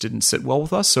 just didn't sit well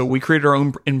with us. So we created our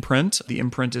own imprint. The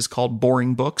imprint is called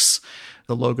Boring Books.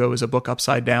 The logo is a book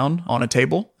upside down on a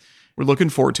table. We're looking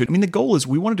forward to it. I mean, the goal is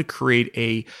we wanted to create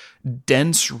a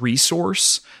dense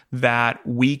resource that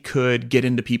we could get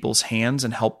into people's hands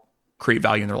and help create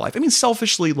value in their life. I mean,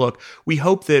 selfishly, look, we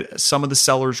hope that some of the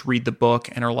sellers read the book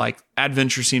and are like,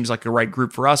 Adventure seems like the right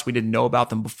group for us. We didn't know about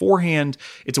them beforehand.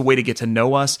 It's a way to get to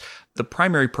know us. The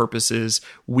primary purpose is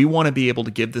we want to be able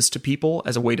to give this to people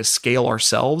as a way to scale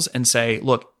ourselves and say,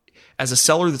 look, as a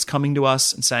seller that's coming to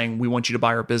us and saying, we want you to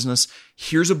buy our business,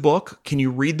 here's a book. Can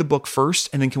you read the book first?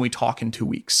 And then can we talk in 2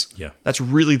 weeks? Yeah. That's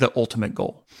really the ultimate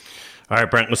goal. All right,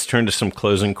 Brent, let's turn to some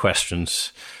closing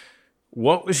questions.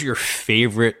 What was your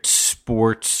favorite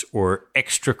sports or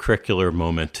extracurricular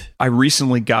moment? I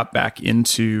recently got back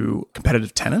into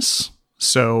competitive tennis.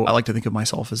 So I like to think of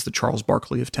myself as the Charles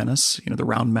Barkley of tennis, the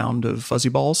round mound of fuzzy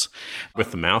balls.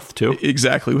 With the mouth too?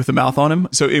 Exactly, with the mouth on him.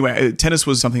 So anyway, tennis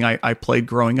was something I played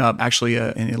growing up. Actually,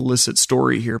 an illicit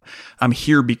story here. I'm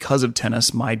here because of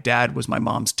tennis. My dad was my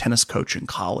mom's tennis coach in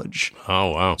college. Oh,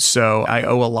 wow. So I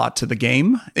owe a lot to the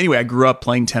game. Anyway, I grew up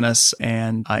playing tennis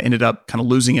and I ended up kind of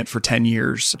losing it for 10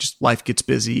 years. Just life gets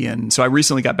busy. And so I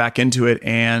recently got back into it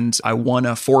and I won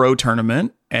a 4-0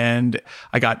 tournament. And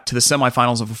I got to the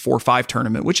semifinals of a 4-5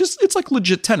 tournament, which it's like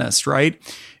legit tennis, right?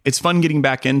 It's fun getting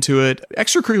back into it.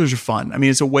 Extracurriculars are fun. I mean,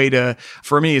 it's a way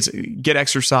for me, it's get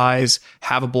exercise,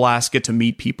 have a blast, get to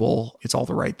meet people. It's all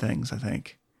the right things, I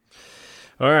think.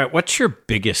 All right. What's your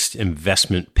biggest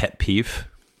investment pet peeve?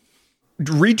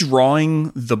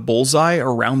 Redrawing the bullseye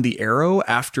around the arrow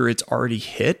after it's already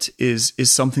hit is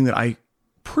something that I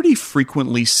pretty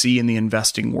frequently see in the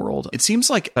investing world. It seems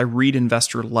like I read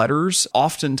investor letters.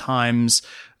 Oftentimes,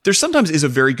 there sometimes is a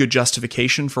very good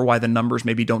justification for why the numbers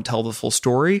maybe don't tell the full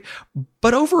story.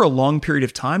 But over a long period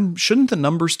of time, shouldn't the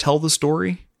numbers tell the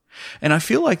story? And I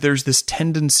feel like there's this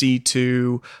tendency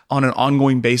to, on an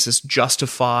ongoing basis,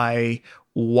 justify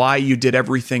why you did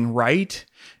everything right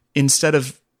instead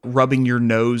of rubbing your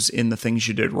nose in the things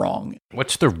you did wrong.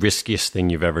 What's the riskiest thing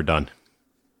you've ever done?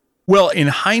 Well, in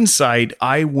hindsight,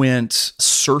 I went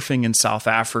surfing in South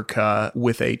Africa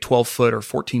with a 12-foot or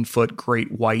 14-foot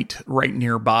great white right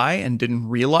nearby and didn't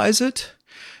realize it.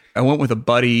 I went with a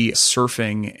buddy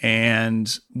surfing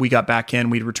and we got back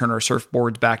in. We'd returned our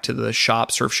surfboards back to the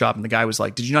surf shop. And the guy was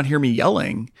like, "Did you not hear me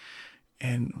yelling?"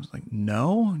 And I was like,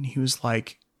 "No." And he was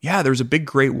like, "Yeah, there's a big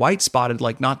great white spotted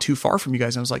not too far from you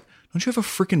guys." And I was like, "Don't you have a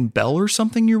freaking bell or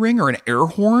something you ring or an air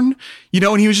horn?"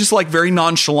 And he was just very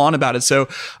nonchalant about it. So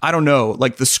I don't know,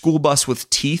 the school bus with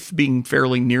teeth being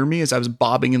fairly near me as I was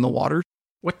bobbing in the water.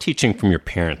 What teaching from your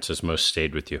parents has most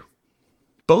stayed with you?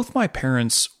 Both my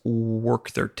parents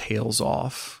work their tails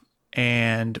off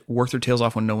when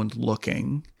no one's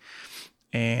looking,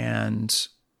 and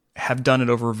have done it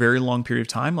over a very long period of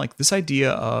time. This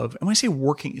idea of, and when I say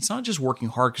working, it's not just working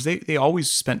hard, because they always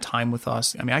spent time with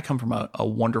us. I mean, I come from a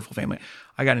wonderful family.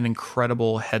 I got an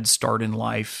incredible head start in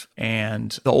life.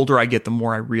 And the older I get, the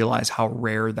more I realize how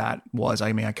rare that was.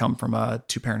 I mean, I come from a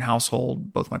 2-parent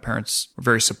household. Both my parents were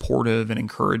very supportive and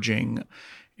encouraging.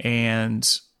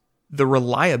 And the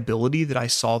reliability that I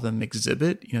saw them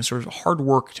exhibit, sort of hard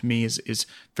work to me is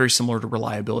very similar to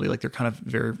reliability. They're kind of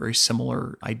very, very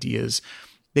similar ideas.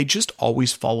 They just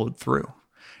always followed through.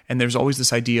 And there's always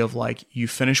this idea of you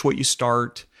finish what you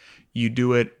start, You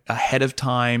do it ahead of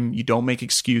time. You don't make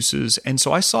excuses. And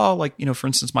so I saw, like, for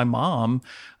instance, my mom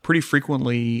pretty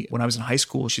frequently when I was in high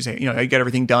school, she'd say, you got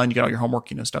everything done. You got all your homework,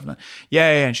 stuff done.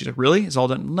 Yeah. And she's like, really? It's all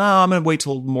done? No, I'm going to wait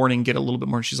till morning, get a little bit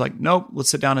more. She's like, nope, let's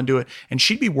sit down and do it. And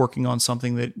she'd be working on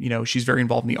something that, she's very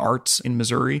involved in the arts in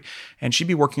Missouri. And she'd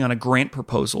be working on a grant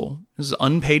proposal. This is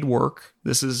unpaid work.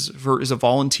 This is as a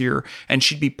volunteer. And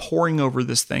she'd be poring over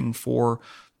this thing for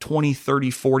 20, 30,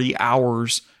 40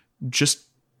 hours, just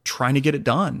trying to get it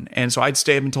done. And so I'd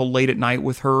stay up until late at night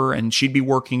with her, and she'd be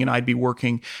working and I'd be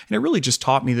working. And it really just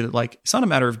taught me that, it's not a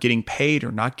matter of getting paid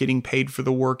or not getting paid for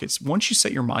the work. It's once you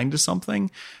set your mind to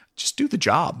something, just do the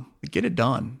job, get it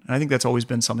done. And I think that's always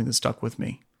been something that stuck with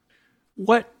me.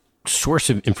 What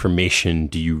source of information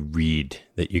do you read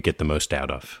that you get the most out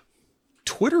of?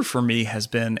 Twitter for me has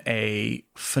been a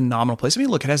phenomenal place.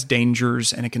 Look, it has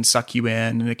dangers and it can suck you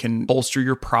in and it can bolster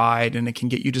your pride and it can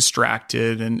get you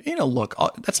distracted. And, look,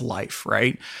 that's life,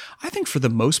 right? I think for the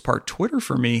most part, Twitter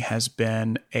for me has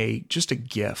been just a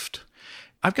gift.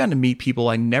 I've gotten to meet people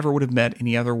I never would have met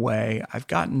any other way. I've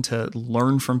gotten to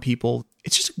learn from people.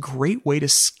 It's just a great way to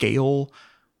scale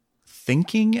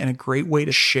thinking and a great way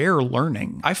to share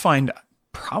learning. I find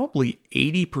probably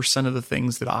 80% of the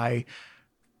things that I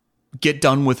get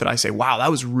done with it, I say, wow, that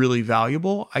was really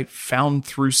valuable, I found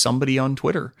through somebody on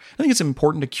Twitter. I think it's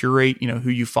important to curate, who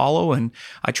you follow. And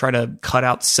I try to cut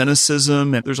out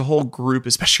cynicism. And there's a whole group,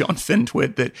 especially on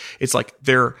FinTwit, that it's like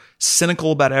they're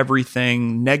cynical about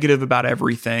everything, negative about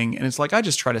everything. And it's like, I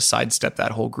just try to sidestep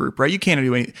that whole group, right? You can't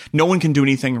do anything. No one can do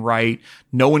anything right.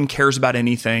 No one cares about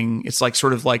anything. It's like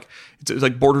it's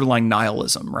like borderline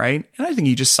nihilism, right? And I think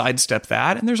you just sidestep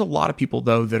that. And there's a lot of people,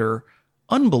 though, that are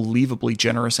unbelievably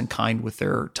generous and kind with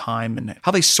their time and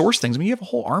how they source things. You have a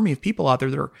whole army of people out there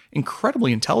that are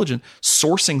incredibly intelligent,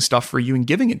 sourcing stuff for you and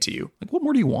giving it to you. What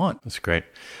more do you want? That's great.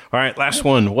 All right, last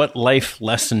one. What life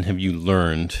lesson have you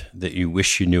learned that you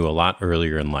wish you knew a lot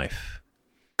earlier in life?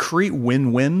 Create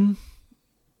win-win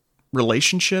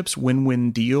relationships,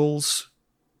 win-win deals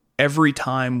every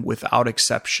time without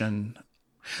exception.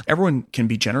 Everyone can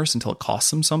be generous until it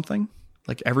costs them something.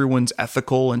 Everyone's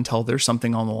ethical until there's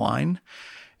something on the line.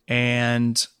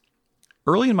 And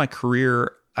early in my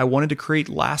career, I wanted to create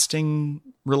lasting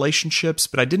relationships,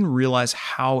 but I didn't realize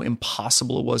how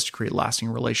impossible it was to create lasting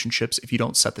relationships if you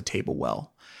don't set the table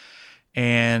well.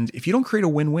 And if you don't create a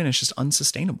win-win, it's just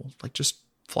unsustainable, just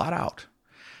flat out.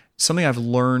 Something I've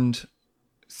learned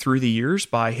through the years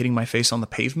by hitting my face on the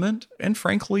pavement and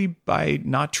frankly, by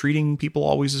not treating people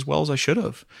always as well as I should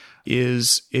have,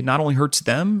 is it not only hurts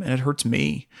them and it hurts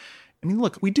me.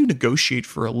 Look, we do negotiate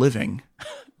for a living,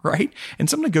 right? And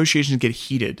some negotiations get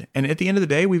heated. And at the end of the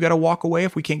day, we've got to walk away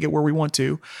if we can't get where we want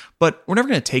to. But we're never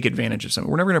going to take advantage of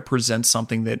something. We're never going to present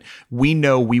something that we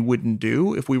know we wouldn't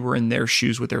do if we were in their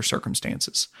shoes with their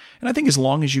circumstances. And I think as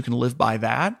long as you can live by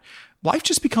that, life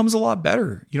just becomes a lot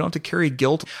better. You don't have to carry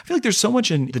guilt. I feel like there's so much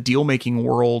in the deal-making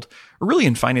world, or really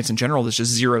in finance in general, that's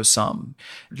just zero sum.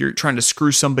 You're trying to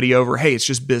screw somebody over. Hey, it's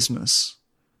just business,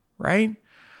 right?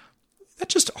 That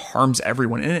just harms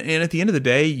everyone. And at the end of the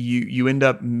day, you end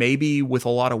up maybe with a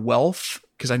lot of wealth,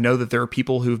 because I know that there are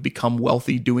people who have become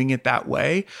wealthy doing it that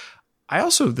way.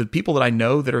 The people that I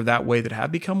know that are that way that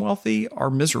have become wealthy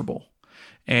are miserable.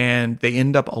 And they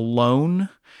end up alone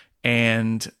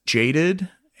and jaded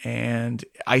and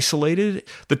isolated.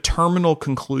 The terminal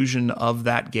conclusion of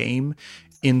that game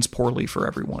ends poorly for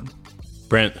everyone.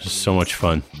 Brent, this is so much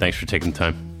fun. Thanks for taking the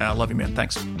time. I love you, man.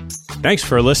 Thanks. Thanks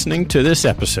for listening to this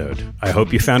episode. I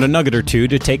hope you found a nugget or two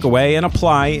to take away and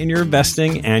apply in your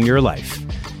investing and your life.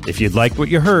 If you'd like what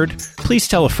you heard, please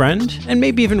tell a friend and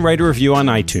maybe even write a review on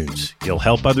iTunes. You'll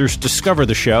help others discover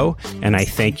the show, and I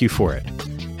thank you for it.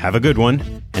 Have a good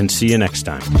one, and see you next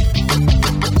time.